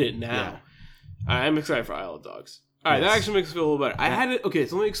need it now. Yeah. I'm excited for Isle of Dogs. All right, that actually makes me feel a little better. I had it. Okay,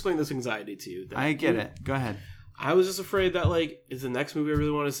 so let me explain this anxiety to you. I get it. Go ahead. I was just afraid that, like, is the next movie I really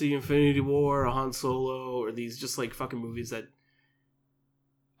want to see Infinity War or Han Solo or these just, like, fucking movies that...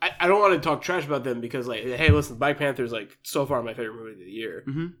 I don't want to talk trash about them because, like, hey, listen, Black Panther's, like, so far my favorite movie of the year.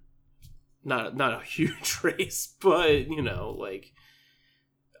 Mm-hmm. Not a huge race, but, you know, like...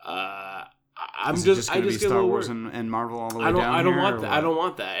 I'm just going to be Star Wars and Marvel all the way down I don't want that. I don't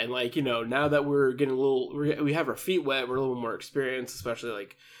want that. And, like, you know, now that we're getting we have our feet wet, we're a little more experienced, especially,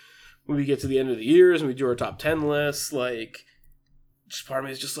 like... when we get to the end of the years and we do our top 10 lists, like, just part of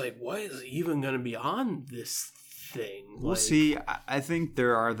me is just like, what is even going to be on this thing? We'll see. I think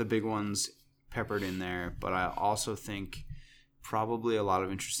there are the big ones peppered in there, but I also think probably a lot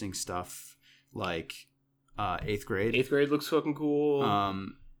of interesting stuff like 8th Grade. 8th Grade looks fucking cool.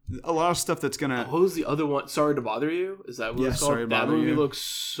 A lot of stuff that's gonna. What was the other one? Sorry to Bother You? Is that what it's called? Sorry to That Bother movie You. looks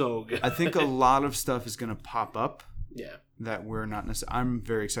so good. I think a lot of stuff is gonna pop up. Yeah. That we're not necessarily. I'm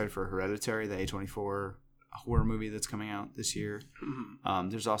very excited for Hereditary, the A24 horror movie that's coming out this year. Mm-hmm.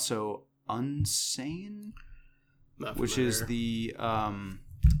 There's also Unsane, which familiar. is the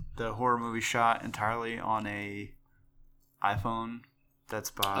horror movie shot entirely on a iPhone.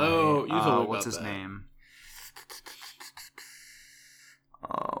 That's by you told me what's about his that. name?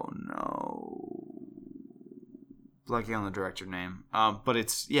 Oh no, blanking on the director name. But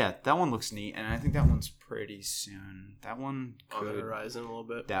it's that one looks neat, and I think that one's pretty soon. That one on the could, horizon a little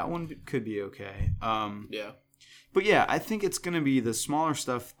bit. that one could be okay. Yeah. But yeah, I think it's going to be the smaller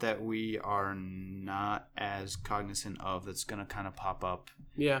stuff that we are not as cognizant of that's going to kind of pop up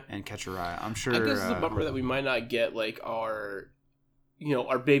Yeah. and catch our eye. I'm sure. I guess it's a bummer that we might not get like our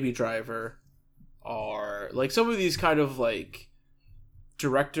Baby Driver, or like some of these kind of like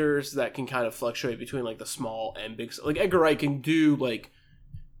directors that can kind of fluctuate between like the small and big. Like Edgar Wright can do like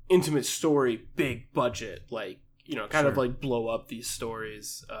intimate story, big budget, like kind of like blow up these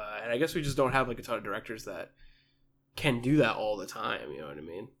stories. And I guess we just don't have like a ton of directors that can do that all the time. You know what I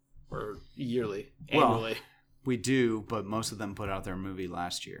mean? Or yearly, annually. Well, we do, but most of them put out their movie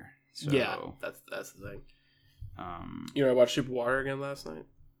last year. So, yeah, that's the thing. I watched Shape of Water again last night.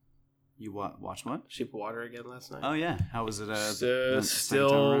 You watched what? Shape of Water again last night. Oh yeah, how was it?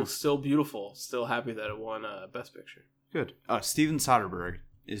 Still beautiful. Still happy that it won Best Picture. Good. Steven Soderbergh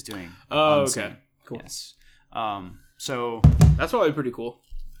is doing. Oh, Unsane. okay, cool. Yes. So that's probably pretty cool.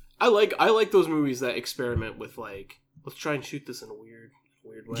 I like those movies that experiment with like, let's try and shoot this in a weird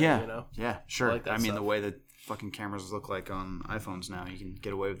way. Yeah, yeah, sure. I like that I mean, stuff. the way that fucking cameras look like on iPhones now, you can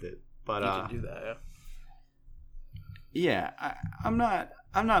get away with it. But You can do that. Yeah. Yeah, I'm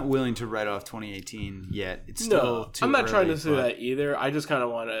not willing to write off 2018 yet. It's still too I'm not trying early, to say that either. I just kind of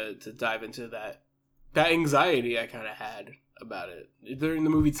wanted to dive into that anxiety I kind of had about it during the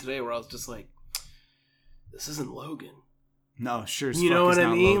movie today, where I was just like, this isn't Logan. No, sure. You know what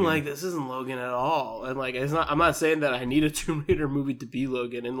I mean? Like, this isn't Logan at all. And like, it's not. I'm not saying that I need a Tomb Raider movie to be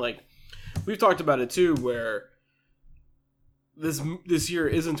Logan. And like, we've talked about it too, where this year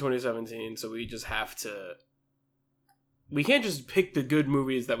isn't 2017, so we just have to. We can't just pick the good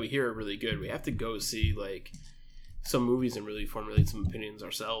movies that we hear are really good. We have to go see like some movies and really formulate some opinions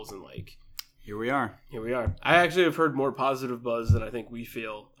ourselves. And like, here we are. I actually have heard more positive buzz than I think we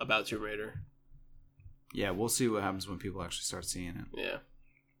feel about Tomb Raider. Yeah, we'll see what happens when people actually start seeing it. Yeah.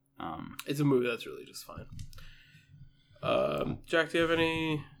 It's a movie that's really just fine. Jack, do you have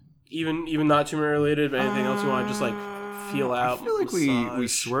any even not Tomb Raider related, but anything else you want to just like feel out? I feel like we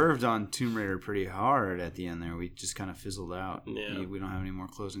swerved on Tomb Raider pretty hard at the end there. We just kind of fizzled out. Yeah. We don't have any more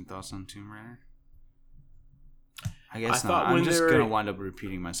closing thoughts on Tomb Raider. I guess I not. thought I'm when just they were- gonna wind up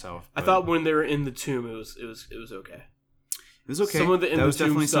repeating myself. I but thought when they were in the tomb, it was okay. it was okay. some of the that in the was tomb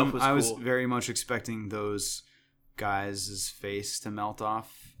definitely stuff some. was I was cool. very much expecting those guys' face to melt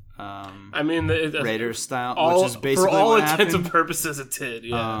off. I mean, Raider style, all, which is basically for all what intents happened. and purposes, it did.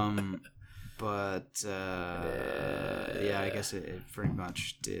 Yeah. But yeah, I guess it pretty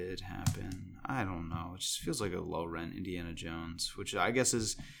much did happen. I don't know. It just feels like a low rent Indiana Jones, which I guess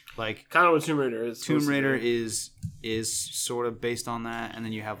is like Kind of what Tomb Raider is. Tomb supposed to Raider be. is sort of based on that, and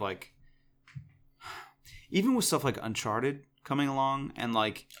then you have like even with stuff like Uncharted coming along and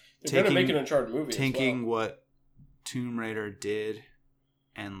like They're gonna make an Uncharted movie. taking what Tomb Raider did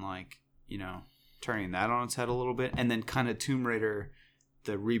and like turning that on its head a little bit, and then kind of Tomb Raider,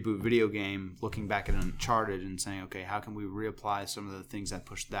 the reboot video game, looking back at Uncharted and saying, okay, how can we reapply some of the things that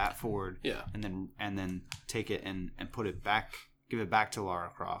pushed that forward? Yeah. And then take it and put it back, give it back to Lara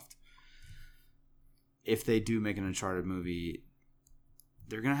Croft. If they do make an Uncharted movie,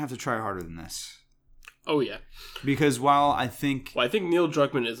 they're gonna have to try harder than this. Oh yeah. Because while I think Neil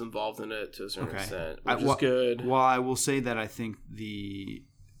Druckmann is involved in it to a certain extent, which is good. While I will say that I think the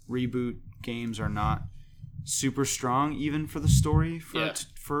reboot games are not super strong even for the story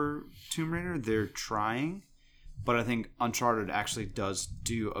for Tomb Raider. They're trying, but I think Uncharted actually does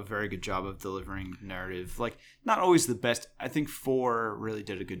do a very good job of delivering narrative. Like, not always the best. I think 4 really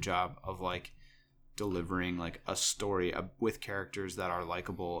did a good job of like delivering like a story with characters that are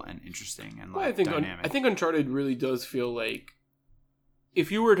likable and interesting and like dynamic. I think Uncharted really does feel like if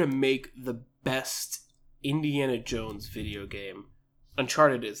you were to make the best Indiana Jones video game,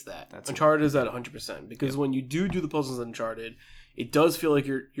 Uncharted is that. Uncharted is that 100%. Because when you do the puzzles in Uncharted, it does feel like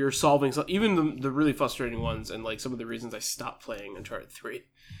you're solving some, even the really frustrating ones, and like some of the reasons I stopped playing Uncharted 3.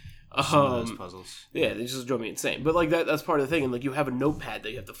 Some of those puzzles. Yeah, they just drove me insane. But like that's part of the thing, and like you have a notepad that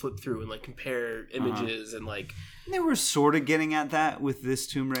you have to flip through and like compare images and like. They were sort of getting at that with this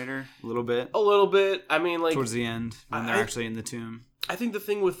Tomb Raider a little bit. I mean, like towards the end when they're actually in the tomb. I think the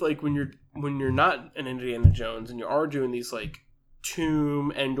thing with like when you're not an Indiana Jones and you are doing these like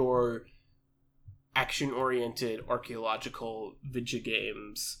tomb and or action oriented archaeological video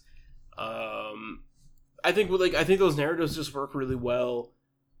games, I think those narratives just work really well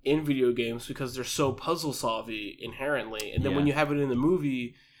in video games because they're so puzzle solvy inherently, and then when you have it in the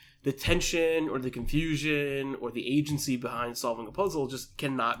movie, the tension or the confusion or the agency behind solving a puzzle just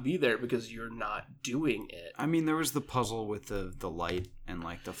cannot be there because you're not doing it. I mean, there was the puzzle with the light and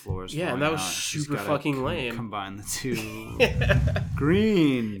like the floors. Yeah, and that was super fucking lame. Combine the two.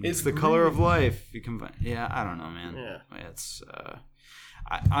 Green. It's the color of life. You combine. Yeah, I don't know, man. Yeah, it's.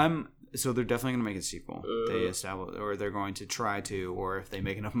 I'm. So they're definitely going to make a sequel. They establish, or they're going to try to, or if they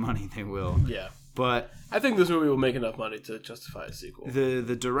make enough money, they will. Yeah. But I think this movie will make enough money to justify a sequel.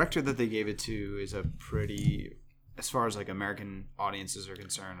 The director that they gave it to is a pretty, as far as like American audiences are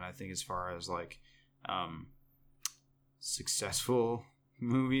concerned, and I think as far as like successful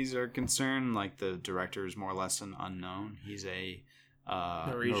movies are concerned, like the director is more or less an unknown. He's a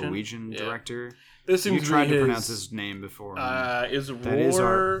Norwegian director. This seems you tried to pronounce his name before. That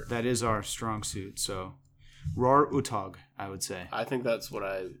is our strong suit. So, Roar Uthaug, I would say. I think that's what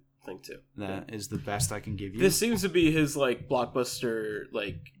I think too. That is the best I can give you. This seems to be his like blockbuster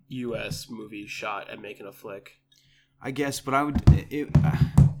like U.S. movie shot at making a flick. I guess, but I would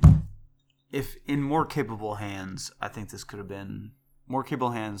if in more capable hands, I think this could have been. More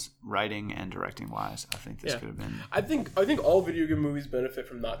capable hands, writing and directing wise. I think this could have been. I think all video game movies benefit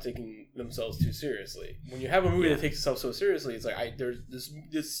from not taking themselves too seriously. When you have a movie that takes itself so seriously, it's like there's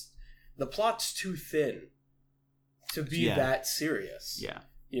the plot's too thin to be that serious. Yeah,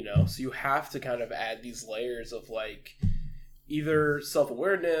 you know, so you have to kind of add these layers of like either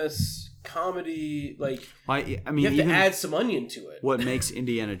self-awareness, comedy, like I mean, you have to add some onion to it. What makes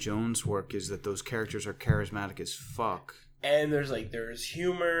Indiana Jones work is that those characters are charismatic as fuck. And there's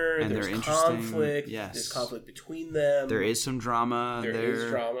humor, and there's conflict, there's conflict between them. There is some drama. There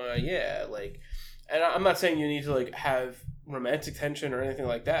is drama, yeah. Like, and I'm not saying you need to like have romantic tension or anything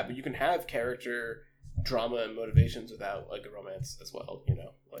like that, but you can have character drama and motivations without like a romance as well, you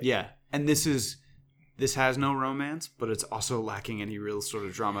know? Like, yeah, and this has no romance, but it's also lacking any real sort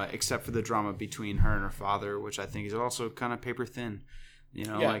of drama, except for the drama between her and her father, which I think is also kind of paper thin. You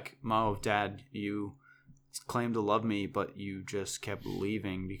know, like, Mo, Dad, you claimed to love me, but you just kept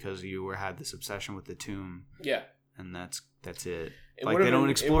leaving because you had this obsession with the tomb. Yeah. And that's it. Like, they don't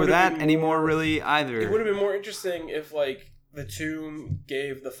explore that anymore really either. It would have been more interesting if like the tomb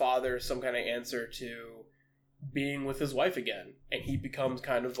gave the father some kind of answer to being with his wife again, and he becomes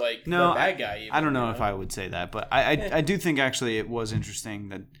kind of like the bad guy. Even, I don't know if I would say that, but I do think actually it was interesting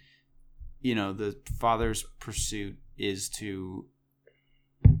that, you know, the father's pursuit is to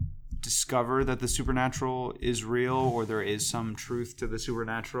discover that the supernatural is real, or there is some truth to the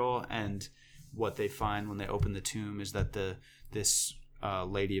supernatural, and what they find when they open the tomb is that this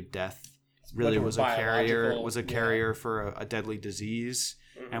Lady of Death really was a carrier for a deadly disease.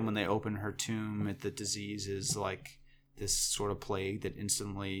 Mm-hmm. And when they open her tomb, the disease is like this sort of plague that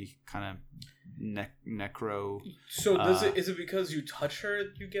instantly kind of necro. So is it because you touch her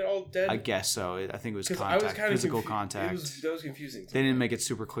you get all dead? I guess so. I think it was contact, physical contact. That was confusing. They didn't make it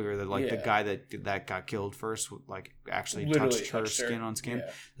super clear that like the guy that got killed first like actually touched her skin on skin.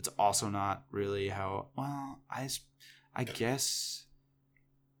 Yeah. That's also not really how. Well, I guess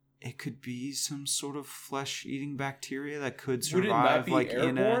it could be some sort of flesh-eating bacteria that could survive. Would it not be like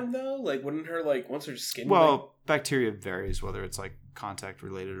airborne though? Like wouldn't her like once her skin? Well, bacteria varies whether it's like contact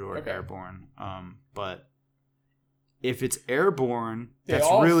related or airborne. But if it's airborne, that's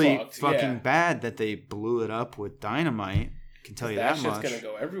really fucking bad that they blew it up with dynamite. I can tell you that much. That shit's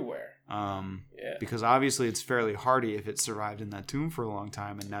gonna go everywhere. Because obviously it's fairly hardy if it survived in that tomb for a long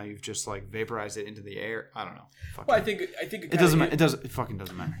time, and now you've just like vaporized it into the air. I don't know. Well, I think it doesn't matter. It fucking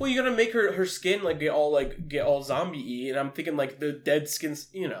doesn't matter. Well, you're gonna make her skin like get all zombie-y, and I'm thinking like the dead skin's,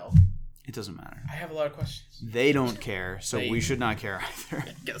 you know. It doesn't matter. I have a lot of questions. They don't care, so we should not care either.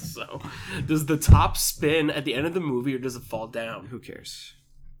 I guess so. Does the top spin at the end of the movie, or does it fall down? Who cares?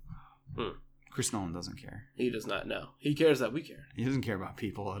 Chris Nolan doesn't care. He does not know. He cares that we care. He doesn't care about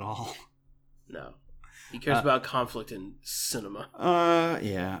people at all. No. He cares about conflict in cinema.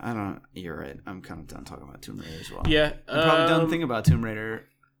 Yeah, I don't. You're right. I'm kind of done talking about Tomb Raider as well. Yeah, I'm probably done thinking about Tomb Raider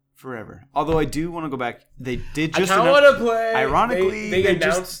forever. Although I do want to go back. They did just. I kind of want to play. Ironically, they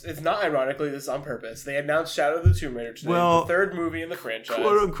announced. It's not ironically. This is on purpose. They announced Shadow of the Tomb Raider today, the third movie in the franchise.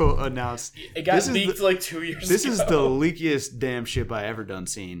 "Quote unquote" announced. It got leaked like 2 years ago. This is the leakiest damn ship I ever done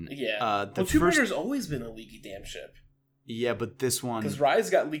seen. Yeah. Tomb Raider's always been a leaky damn ship. Yeah, but this one, because Rise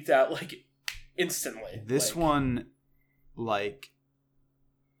got leaked out like instantly. This one, like,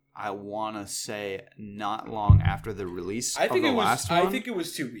 I want to say not long after the release of the last one. I think it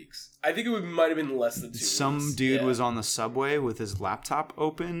was 2 weeks. I think it might have been less than 2 weeks. Some dude was on the subway with his laptop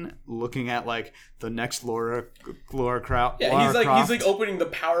open, looking at like the next Laura Croft. Yeah, he's like opening the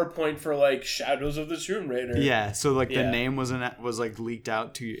PowerPoint for like Shadows of the Tomb Raider. Yeah, so like the name was like leaked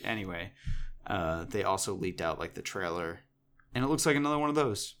out to anyway. They also leaked out like the trailer, and it looks like another one of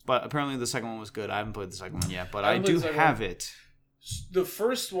those. But apparently the second one was good. I haven't played the second one yet, but I do have it. The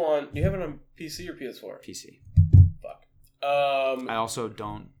first one, you have it on PC or PS4? PC. Fuck. I also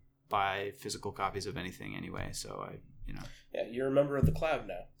don't buy physical copies of anything anyway, so Yeah, you're a member of the cloud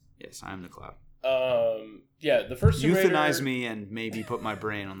now. Yes, I am the cloud. Yeah, the first Tomb Raider... Euthanize me and maybe put my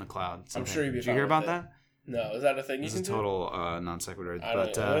brain on the cloud. I'm sure you'd be. Did you hear about that? No, is that a thing? It's a total non sequitur.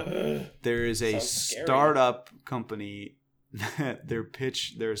 But there is a startup company.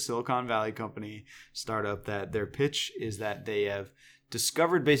 They're a Silicon Valley company startup that their pitch is that they have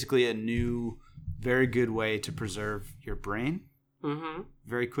discovered basically a new, very good way to preserve your brain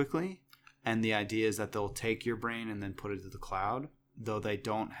very quickly. And the idea is that they'll take your brain and then put it to the cloud, though they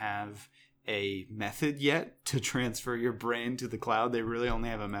don't have a method yet to transfer your brain to the cloud. They really only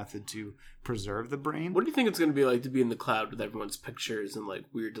have a method to preserve the brain. What do you think it's going to be like to be in the cloud with everyone's pictures and like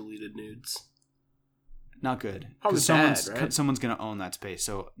weird deleted nudes? Not good. Probably someone's right? Someone's going to own that space,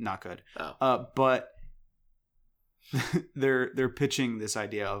 so not good. Oh. But they're pitching this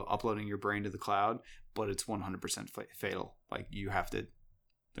idea of uploading your brain to the cloud, but it's 100% fatal. Like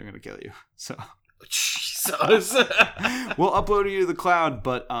they're going to kill you. So Jesus. We'll upload you to the cloud,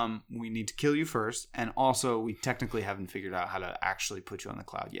 but we need to kill you first, and also we technically haven't figured out how to actually put you on the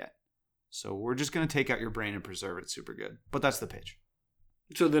cloud yet. So we're just going to take out your brain and preserve it super good. But that's the pitch.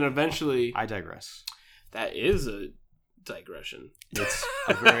 So then eventually... I digress. That is a digression. It's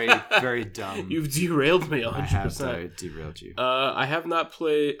a very, very dumb... You've derailed me 100%. I have derailed you. I have not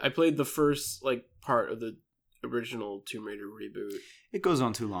played... I played the first part of the original Tomb Raider reboot. It goes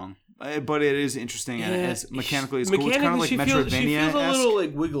on too long. But it is interesting, and it's mechanically it's cool. It's kind of like Metroidvania. She feels a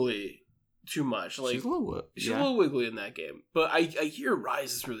little wiggly too much. She's a little wiggly in that game. But I hear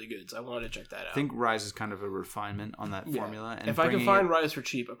Rise is really good, so I want to check that out. I think Rise is kind of a refinement on that formula. And if I can find Rise for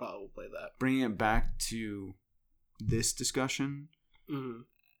cheap, I probably will play that. Bringing it back to this discussion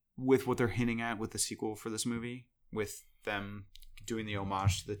with what they're hinting at with the sequel for this movie, with them doing the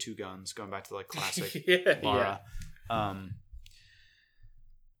homage to the two guns, going back to like classic Lara.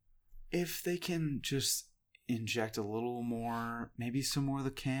 If they can just inject a little more, maybe some more of the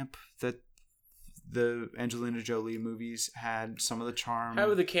camp that the Angelina Jolie movies had, some of the charm.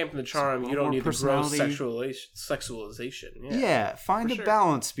 Have the camp and the charm. You don't need the gross sexualization. Yeah, find a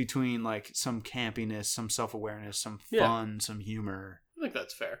balance between like some campiness, some self-awareness, some fun, some humor. I think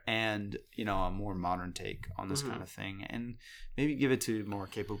that's fair. And, a more modern take on this kind of thing. And maybe give it to more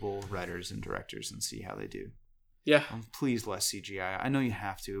capable writers and directors and see how they do. Yeah. Please less CGI. I know you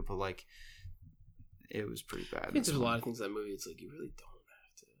have to, but like it was pretty bad. I think there's a lot of things in that movie. It's like you really don't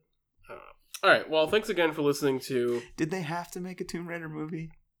have to. I don't know. All right. Well, thanks again for listening to. Did they have to make a Tomb Raider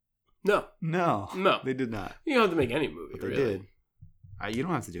movie? No. They did not. You don't have to make any movie. But they really. did. You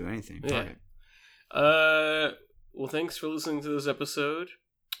don't have to do anything. Yeah. Well, thanks for listening to this episode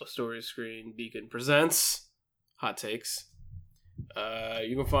of Story Screen Beacon Presents Hot Takes.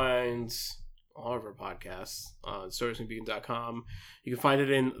 You can find all of our podcasts on StoriesCreenBeacon.com. You can find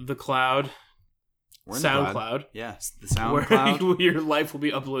it in the cloud. We're in SoundCloud. The cloud. Yes, the SoundCloud. Where your life will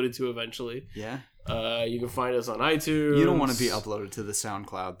be uploaded to eventually. Yeah. You can find us on iTunes. You don't want to be uploaded to the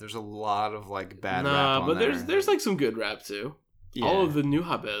SoundCloud. There's a lot of like bad rap on but there. there's like some good rap too. Yeah. All of the new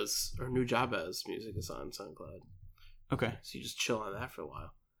Jabez music is on SoundCloud. Okay. So you just chill on that for a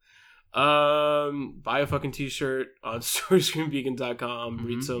while. Buy a fucking t-shirt on StoriescreenBeacon.com.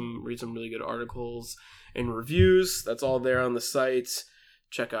 Read some really good articles and reviews. That's all there on the site.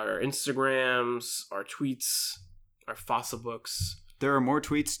 Check out our Instagrams, our tweets, our Fossa books. There are more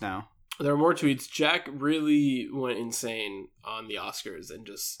tweets now. There are more tweets. Jack really went insane on the Oscars and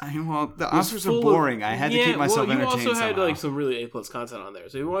just... the Oscars are boring. I had to keep myself entertained. You also had somehow. some really A+ content on there.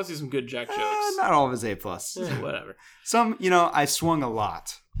 So you want to see some good Jack jokes. Not all of his A+. Whatever. Some, I swung a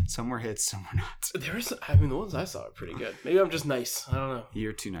lot. Some were hits, some were not. The ones I saw are pretty good. Maybe I'm just nice. I don't know.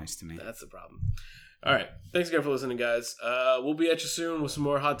 You're too nice to me. That's the problem. All right. Thanks again for listening, guys. We'll be at you soon with some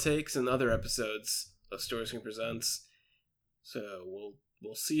more hot takes and other episodes of Story Screen Presents. So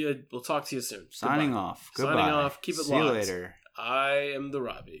we'll see you. We'll talk to you soon. Signing off. Goodbye. Signing off. Keep it see locked. You later. I am the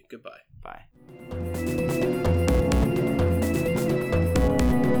Robbie. Goodbye. Bye.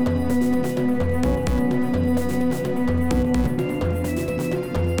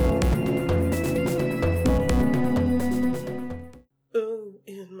 Oh,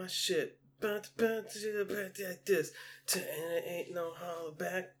 in my shit. Like this. Ain't no holler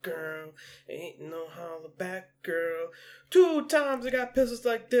back, girl. Ain't no holler back, girl. 2 times I got pistols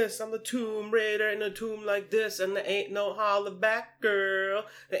like this. I'm the Tomb Raider in a tomb like this. And there ain't no holler back, girl.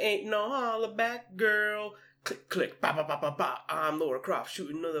 There ain't no holler back, girl. Click, click, ba ba ba ba ba. I'm Laura Croft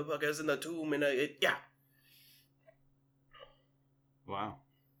shooting motherfuckers in the tomb yeah. Wow.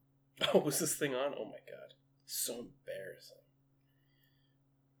 Oh, was this thing on? Oh my god. So embarrassing.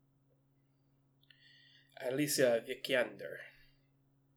 Alicia Vikander.